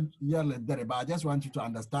 but I just want you to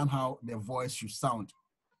understand how the voice should sound.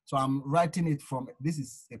 So I'm writing it from, this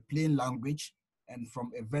is a plain language and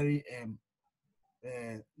from a very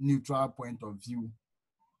neutral point of view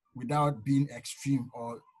without being extreme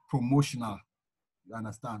or promotional. You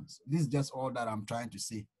understand? So this is just all that I'm trying to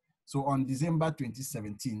say. So on December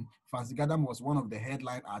 2017, Fancy Gadam was one of the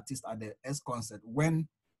headline artists at the S concert when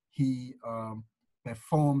he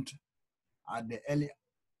performed at the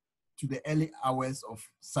early hours of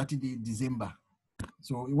Saturday, December.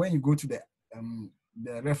 So when you go to the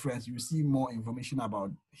reference, you see more information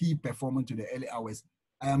about he performing to the early hours.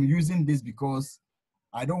 I am using this because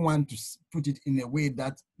I don't want to put it in a way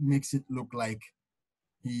that makes it look like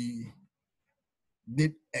he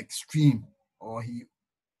did extreme or he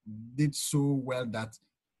did so well that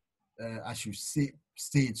I should say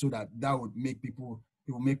it so that would make people,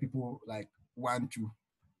 it will make people like want to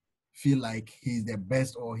feel like he's the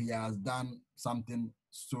best or he has done something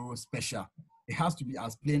so special. It has to be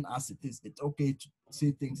as plain as it is. It's okay to say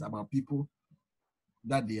things about people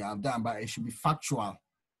that they have done, but it should be factual.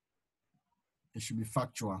 It should be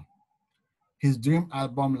factual. His Dream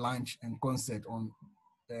album launch and concert on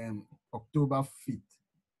October 5th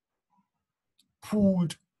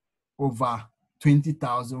pulled over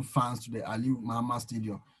 20,000 fans to the Aliu Muhammad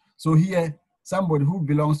Stadium. So here, somebody who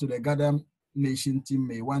belongs to the Gadam Nation team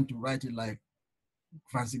may want to write it like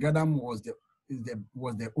Fancy Gadam was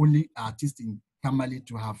the only artist in Tamale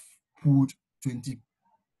to have pulled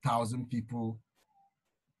 20,000 people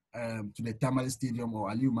to the Tamale Stadium or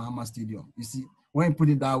Aliu Muhammad Stadium. You see, when you put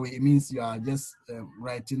it that way, it means you are just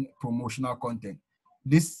writing promotional content.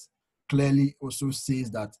 This clearly also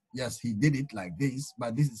says that, yes, he did it like this,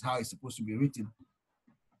 but this is how it's supposed to be written.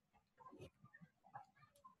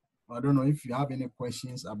 I don't know if you have any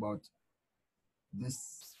questions about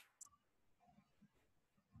this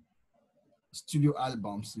studio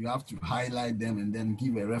albums. You have to highlight them and then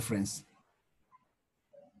give a reference.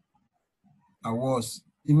 Awards,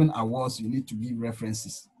 even awards, you need to give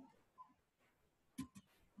references.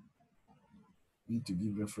 You need to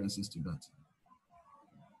give references to that.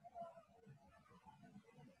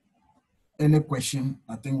 Any question?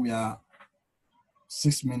 I think we are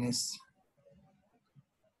 6 minutes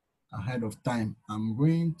ahead of time. I'm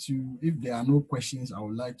going to, if there are no questions, I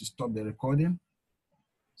would like to stop the recording.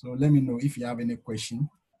 So let me know if you have any question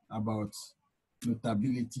about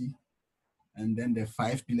notability and then the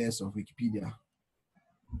 5 pillars of Wikipedia.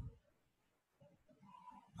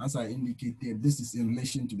 As I indicated, this is in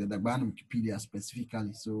relation to the Dagban Wikipedia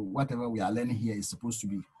specifically. So whatever we are learning here is supposed to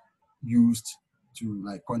be used to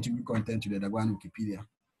like contribute content to the Dagban Wikipedia.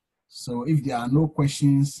 So if there are no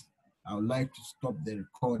questions, I would like to stop the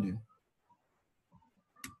recording.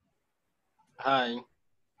 Hi.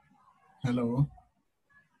 Hello.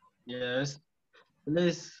 Yes.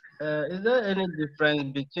 Please, is there any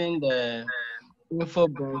difference between the info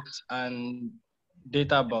box and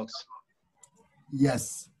data box?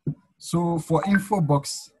 Yes. So for info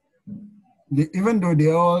box, even though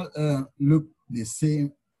they all look the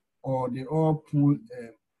same or they all pull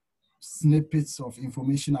snippets of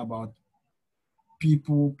information about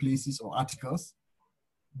people, places, or articles,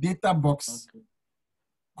 data box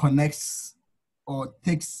connects or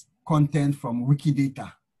takes content from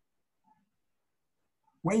Wikidata.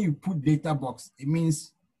 When you put data box, it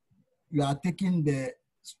means you are taking the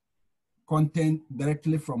content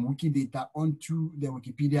directly from Wikidata onto the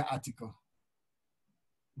Wikipedia article.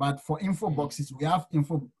 But for info boxes, we have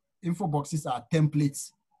info boxes are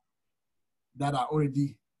templates that are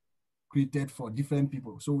already created for different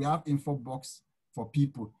people. So we have info box for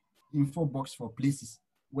people, info box for places,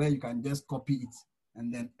 where you can just copy it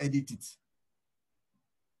and then edit it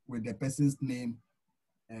with the person's name,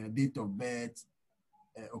 date of birth,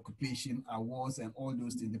 occupation, awards, and all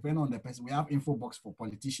those things, depending on the person. We have info box for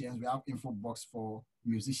politicians, we have info box for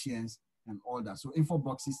musicians, and all that. So info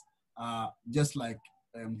boxes are just like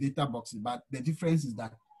data boxes, but the difference is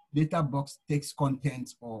that data box takes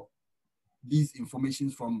content or these information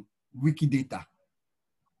from Wikidata.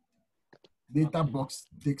 Data box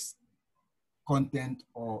takes content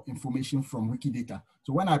or information from Wikidata.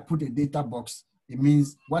 So when I put a data box, it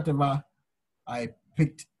means whatever I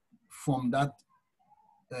picked from that,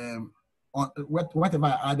 whatever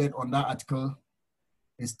I added on that article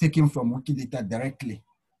is taken from Wikidata directly.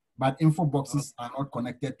 But info boxes are not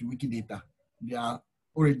connected to Wikidata. They are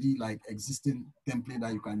already like existing template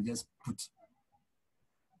that you can just put.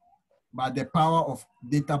 But the power of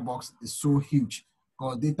data box is so huge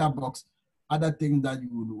because data box, other things that you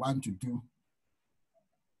would want to do,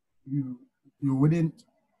 you wouldn't,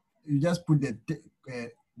 you just put the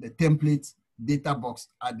template data box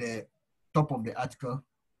at the top of the article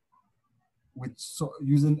with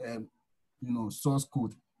using source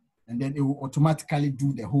code, and then it will automatically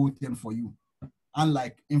do the whole thing for you.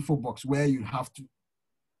 Unlike info box where you have to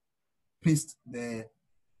paste the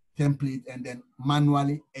template and then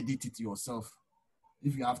manually edit it yourself.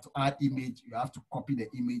 If you have to add image, you have to copy the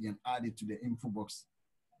image and add it to the info box.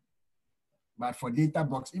 But for data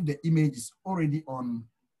box, if the image is already on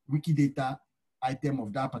Wikidata item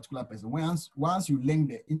of that particular person, once you link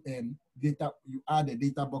the data, you add the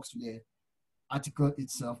data box to the article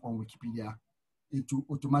itself on Wikipedia, it will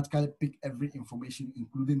automatically pick every information,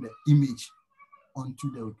 including the image,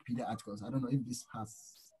 onto the Wikipedia articles. I don't know if this has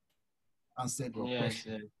answered your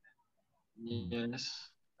question. Yes,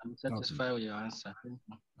 I'm satisfied with your answer.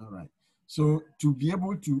 All right. So to be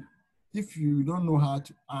able to, if you don't know how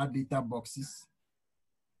to add data boxes,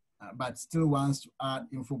 but still wants to add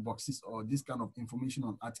info boxes or this kind of information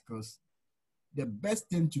on articles, the best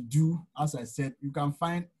thing to do, as I said, you can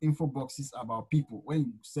find info boxes about people. When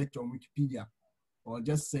you search on Wikipedia or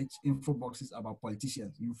just search info boxes about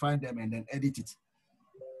politicians, you find them and then edit it.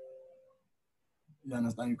 You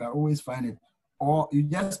understand? You can always find it. Or you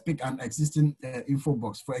just pick an existing info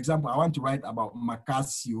box. For example, I want to write about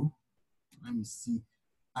Macasio. Let me see.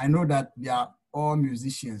 I know that they are all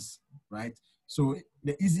musicians, right? So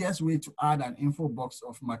the easiest way to add an info box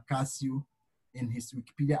of Macasio in his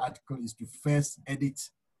Wikipedia article is to first edit.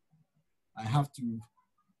 I have to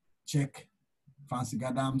check Fancy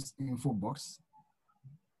Gadam's info box.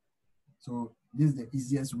 So this is the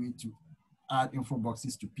easiest way to add info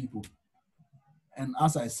boxes to people. And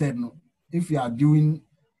as I said, no, if you are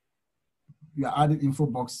adding info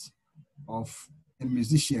box of a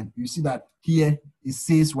musician, you see that here it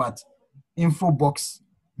says what? Info box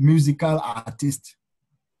musical artist.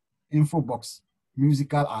 Info box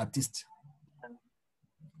musical artist.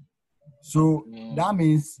 So that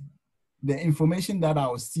means the information that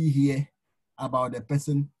I'll see here about the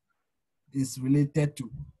person is related to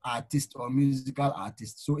artist or musical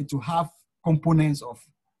artist. So it will have components of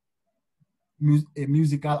a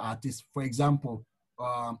musical artist. For example,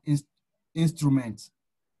 instrument,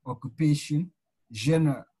 occupation,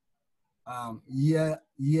 genre,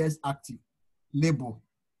 years active, label,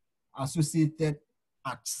 associated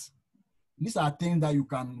acts. These are things that you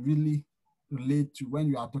can really relate to when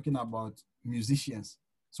you are talking about musicians.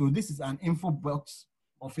 So this is an info box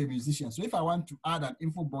of a musician. So if I want to add an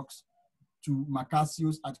info box to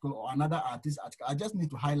Macasio's article or another artist's article, I just need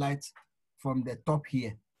to highlight from the top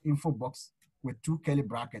here, info box with 2 curly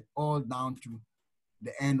brackets, all down to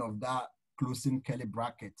the end of that closing curly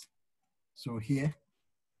bracket. So here,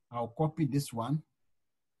 I'll copy this one.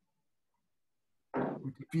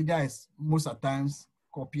 Wikipedia is most of the times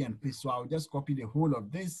copy and paste. So I'll just copy the whole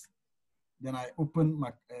of this. Then I open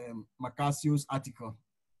Macasio's article.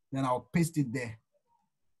 Then I'll paste it there.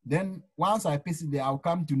 Then once I paste it there, I'll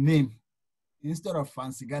come to name. Instead of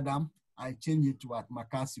Fancy Gadam, I change it to what?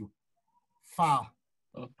 Macasio. File.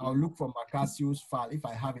 Okay. I'll look for Macasio's file if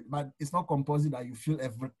I have it, but it's not compulsory that you fill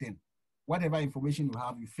everything. Whatever information you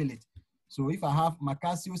have, you fill it. So if I have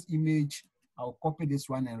Macasio's image, I'll copy this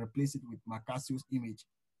one and replace it with Macasio's image.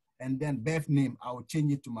 And then birth name, I'll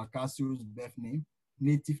change it to Macasio's birth name.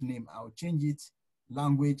 Native name, I'll change it.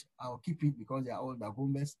 Language, I'll keep it because they are all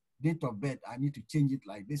Dagombas. Date of birth, I need to change it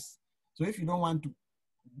like this. So if you don't want to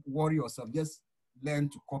worry yourself, just learn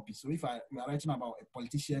to copy. So if you are writing about a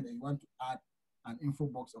politician and you want to add an info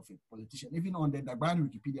box of a politician, even on the Dagban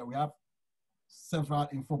Wikipedia, we have several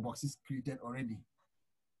info boxes created already.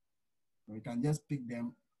 So you can just pick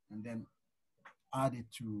them and then add it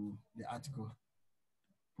to the article,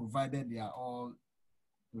 provided they are all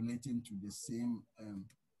relating to the same,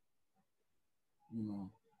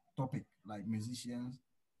 topic, like musicians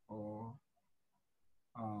or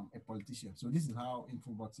a politician. So this is how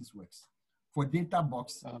info boxes works. For data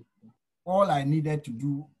box, all I needed to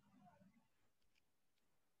do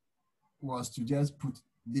was to just put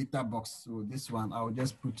data box. So this one, I'll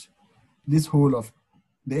just put this whole of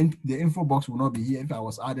the info box will not be here. If I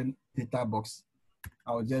was adding data box,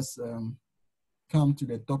 I'll just come to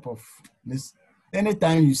the top of this.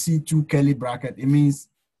 Anytime you see 2 curly bracket, it means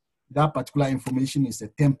that particular information is a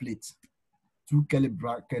template. 2 curly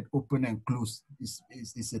bracket, open and close is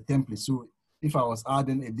a template. So if I was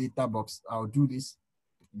adding a data box, I'll do this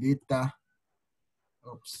data.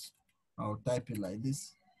 Oops, I'll type it like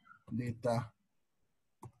this. Data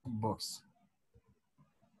box.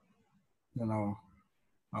 Then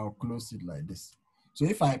I'll close it like this. So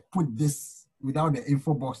if I put this without the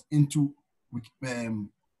info box into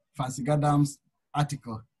Fancy Gadam's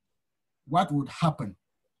article, what would happen?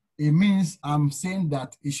 It means I'm saying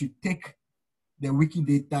that it should take the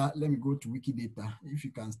Wikidata. Let me go to Wikidata. If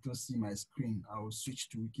you can still see my screen, I will switch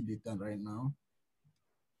to Wikidata right now.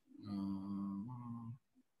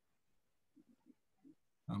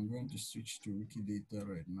 I'm going to switch to Wikidata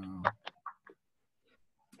right now.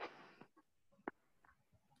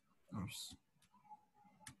 Oops.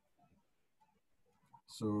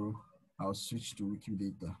 So I'll switch to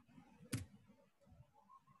Wikidata.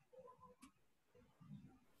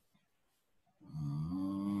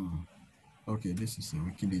 Okay, this is a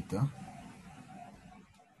Wikidata.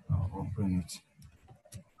 I'll open it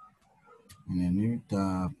in a new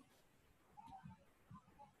tab.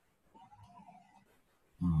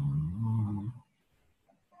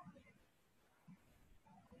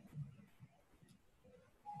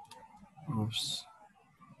 Oops.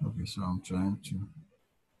 Okay, so I'm trying to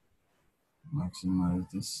maximize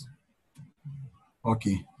this.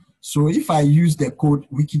 Okay, so if I use the code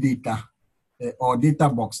Wikidata or data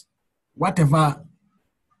box, whatever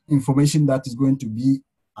information that is going to be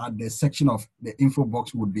at the section of the info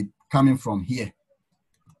box would be coming from here.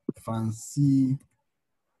 Fancy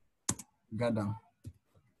gather.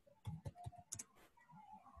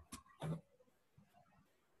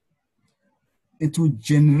 It will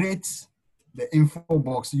generate the info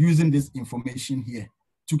box using this information here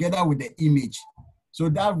together with the image. So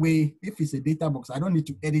that way, if it's a data box, I don't need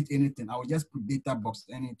to edit anything. I will just put data box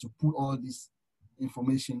in it to put all this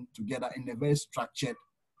information together in a very structured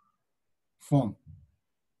form.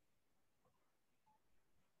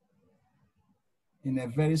 In a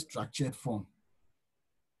very structured form.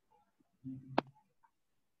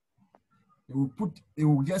 It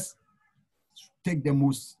will just take the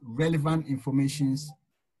most relevant informations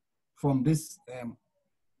from this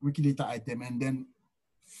Wikidata item and then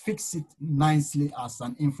fix it nicely as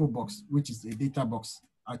an info box, which is a data box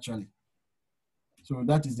actually. So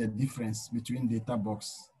that is the difference between data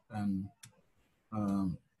box and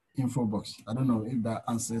info box. I don't know if that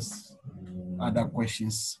answers other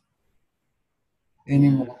questions. Any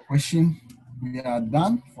more question? We are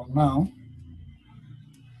done for now.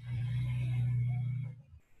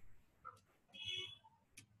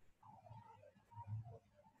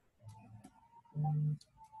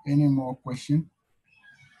 Any more question?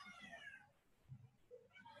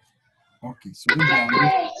 Okay, so if there are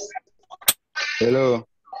no... Hello.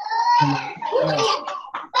 Yes.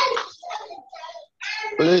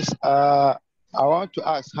 Please, I want to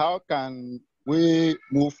ask, how can we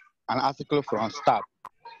move an article from start?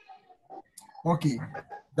 Okay,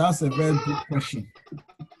 that's a very good question.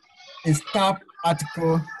 A start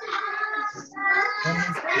article. Let me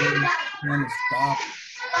see when it start.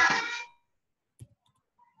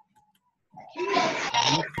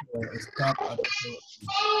 Look for a start article.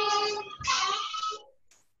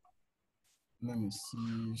 Let me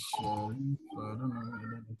see, Sharif. I don't know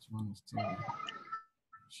whether this one is still there.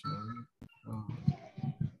 Sharif.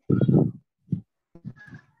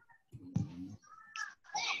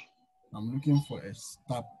 I'm looking for a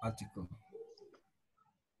start article.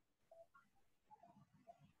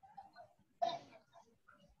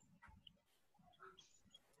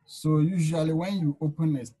 So usually when you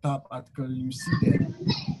open a start article, you see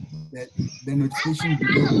the notification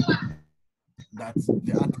below that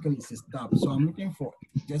the article is a start. So I'm looking for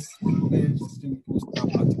just a very simple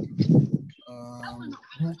start article.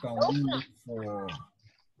 Who can we look for?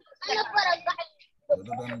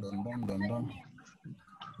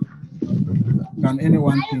 Can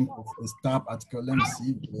anyone think of a start article? Let me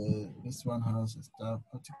see. This one has a start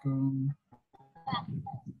article.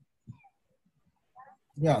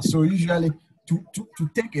 Yeah, so usually to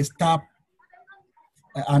take a start,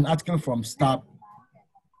 an article from start,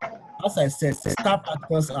 as I said, start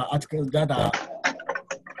articles are articles that are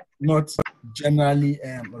not generally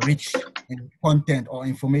rich in content or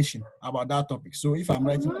information about that topic. So if I'm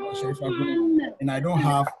writing about Sharifa and I don't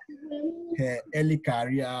have her early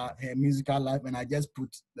career, her musical life, and I just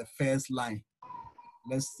put the first line,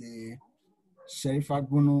 let's say Sharifa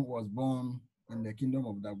Gunu was born in the Kingdom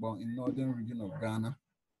of Dagbon in northern region of Ghana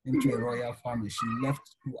into a royal family. She left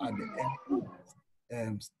school at the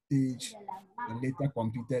end stage and later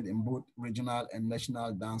competed in both regional and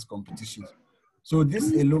national dance competitions. So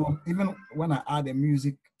this alone, even when I add a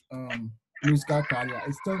musical career,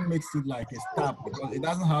 it still makes it like a start because it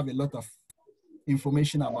doesn't have a lot of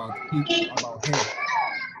information about her.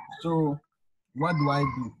 So what do I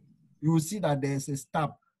do? You will see that there's a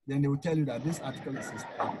step. Then they will tell you that this article is a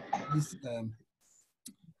step. Please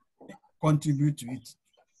contribute to it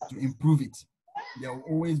to improve it. There will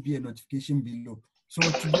always be a notification below. So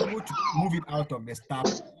to be able to move it out of the step,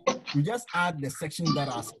 you just add the sections that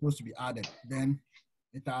are supposed to be added. Then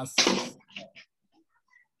it has,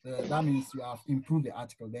 that means you have improved the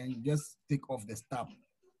article. Then you just take off the step.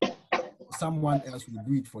 Someone else will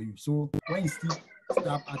do it for you. So when you see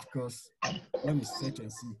step articles, let me search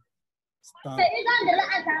and see. Step. I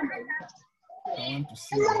want to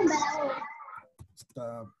see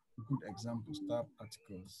step, good example, step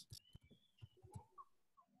articles.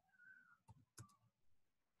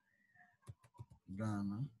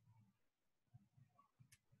 Ghana.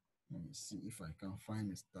 Let me see if I can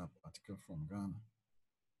find a stab article from Ghana.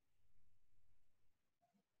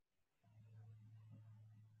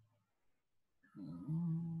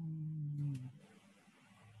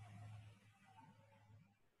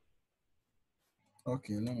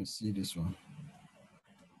 Okay, let me see this one.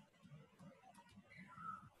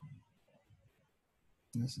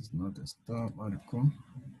 This is not a stab article.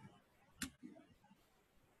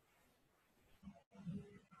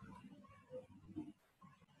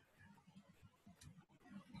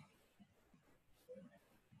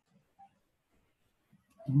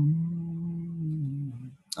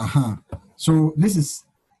 So this is,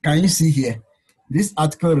 can you see here? This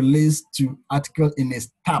article relates to article in a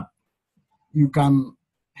stab. You can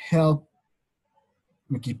help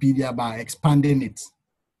Wikipedia by expanding it.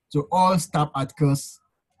 So all stab articles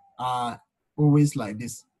are always like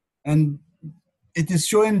this. And it is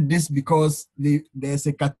showing this because there's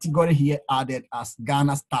a category here added as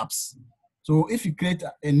Ghana stabs. So if you create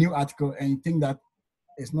a new article and you think that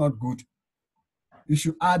it's not good, you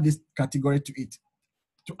should add this category to it.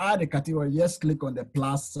 To add a category, just click on the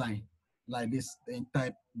plus sign like this and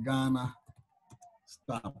type Ghana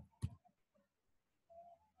stab.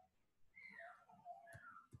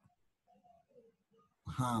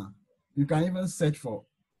 You can even search for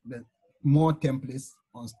the more templates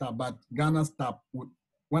on stab, but Ghana stab would,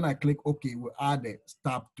 when I click OK, we'll add the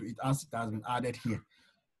stab to it as it has been added here.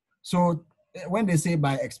 So when they say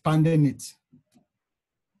by expanding it,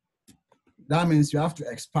 that means you have to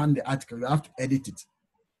expand the article, you have to edit it.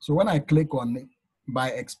 So when I click on it, by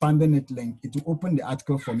expanding it link, it will open the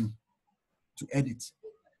article for me to edit.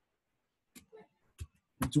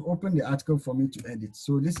 It will open the article for me to edit.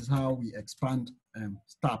 So this is how we expand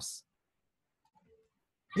stabs.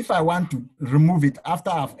 If I want to remove it after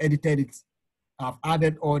I've edited it, I've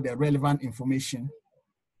added all the relevant information,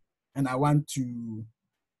 and I want to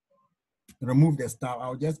remove the stab,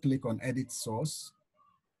 I'll just click on edit source.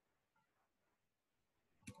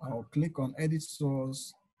 I'll click on edit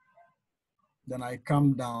source. Then I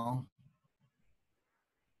come down.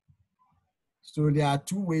 So there are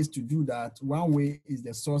two ways to do that. One way is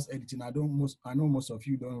the source editing. I know most of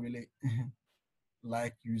you don't really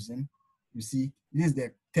like using. You see, this is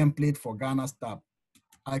the template for Ghana stab.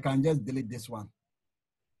 I can just delete this one.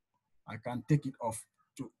 I can take it off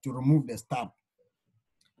to remove the stab.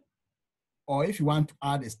 Or if you want to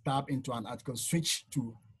add a stab into an article, switch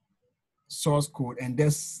to source code and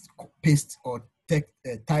just paste or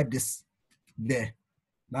type this there.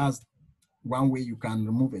 That's one way you can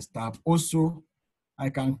remove a stab. Also, I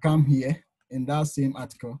can come here in that same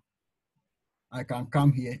article. I can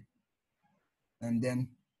come here and then,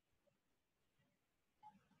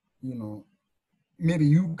 you know, maybe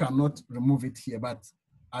you cannot remove it here, but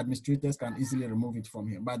administrators can easily remove it from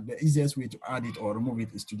here. But the easiest way to add it or remove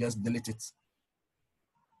it is to just delete it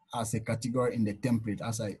as a category in the template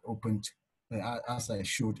as I opened, as I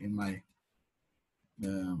showed in my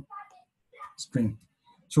screen.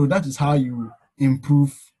 So that is how you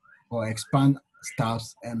improve or expand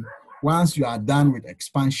stabs. And once you are done with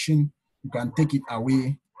expansion, you can take it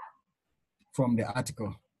away from the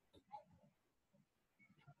article.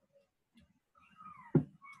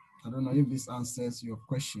 I don't know if this answers your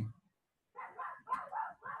question.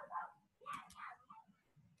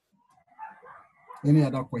 Any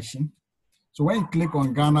other question? So when you click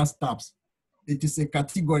on Ghana stabs, it is a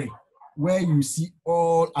category where you see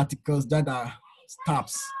all articles that are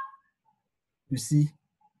stabs. You see,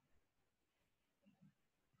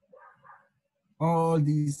 all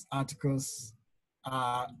these articles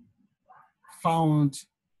are found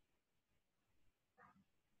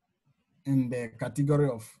in the category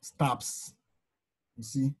of stabs. You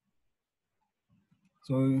see,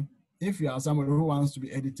 so if you are somebody who wants to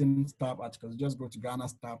be editing stab articles, just go to Ghana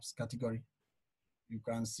stabs category. You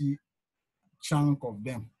can see chunk of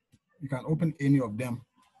them. You can open any of them,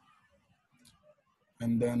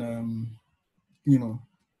 and then you know,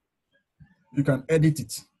 you can edit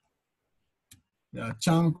it. There are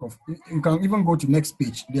chunk of. You can even go to next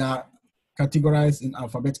page. They are categorized in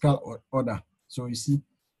alphabetical order. So you see,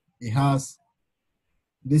 it has.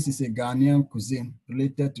 This is a Ghanaian cuisine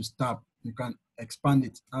related to stab. You can expand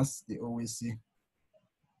it, as they always say.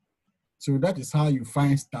 So that is how you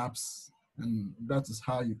find stabs, and that is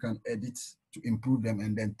how you can edit to improve them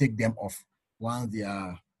and then take them off once they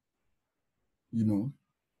are, you know,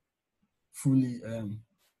 fully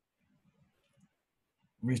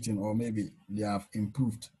written, or maybe they have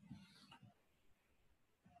improved.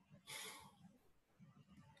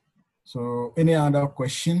 So any other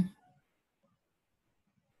question?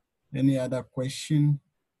 Any other question?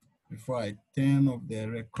 before I turn off the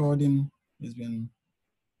recording. It's been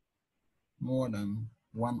more than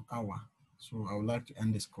 1 hour. So I would like to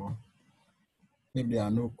end this call if there are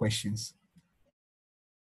no questions.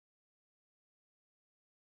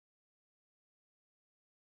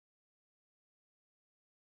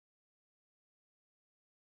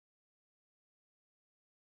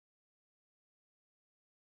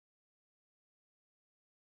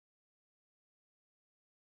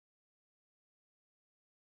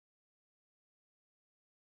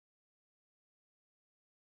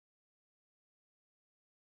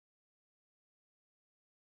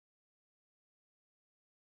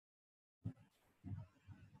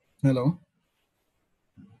 Hello?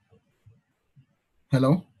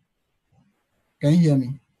 Hello? Can you hear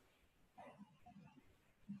me?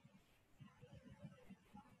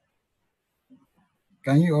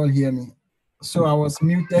 Can you all hear me? So I was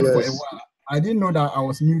muted for a Yes. while. I didn't know that I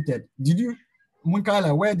was muted. Did you?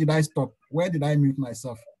 Munkala, where did I stop? Where did I mute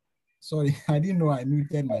myself? Sorry, I didn't know I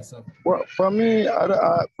muted myself. Well, for me, I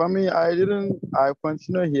didn't. I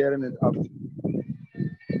continue hearing it up.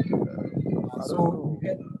 I So don't know.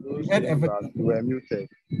 you heard Saying that everything. you were muted.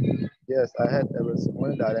 Yes, I heard everything.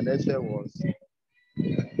 Only that the network was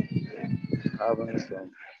having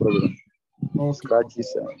some problem, Okay.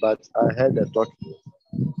 scratches, but I heard the talk.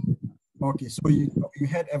 Okay. So you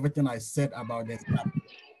heard everything I said about the start.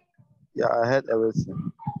 Yeah, I heard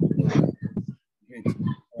everything. Great.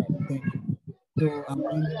 All right. Thank you. So I'm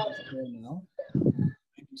ending this call now.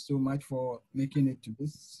 Thank you so much for making it to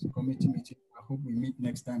this committee meeting. I hope we meet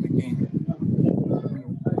next time again.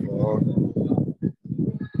 Oh.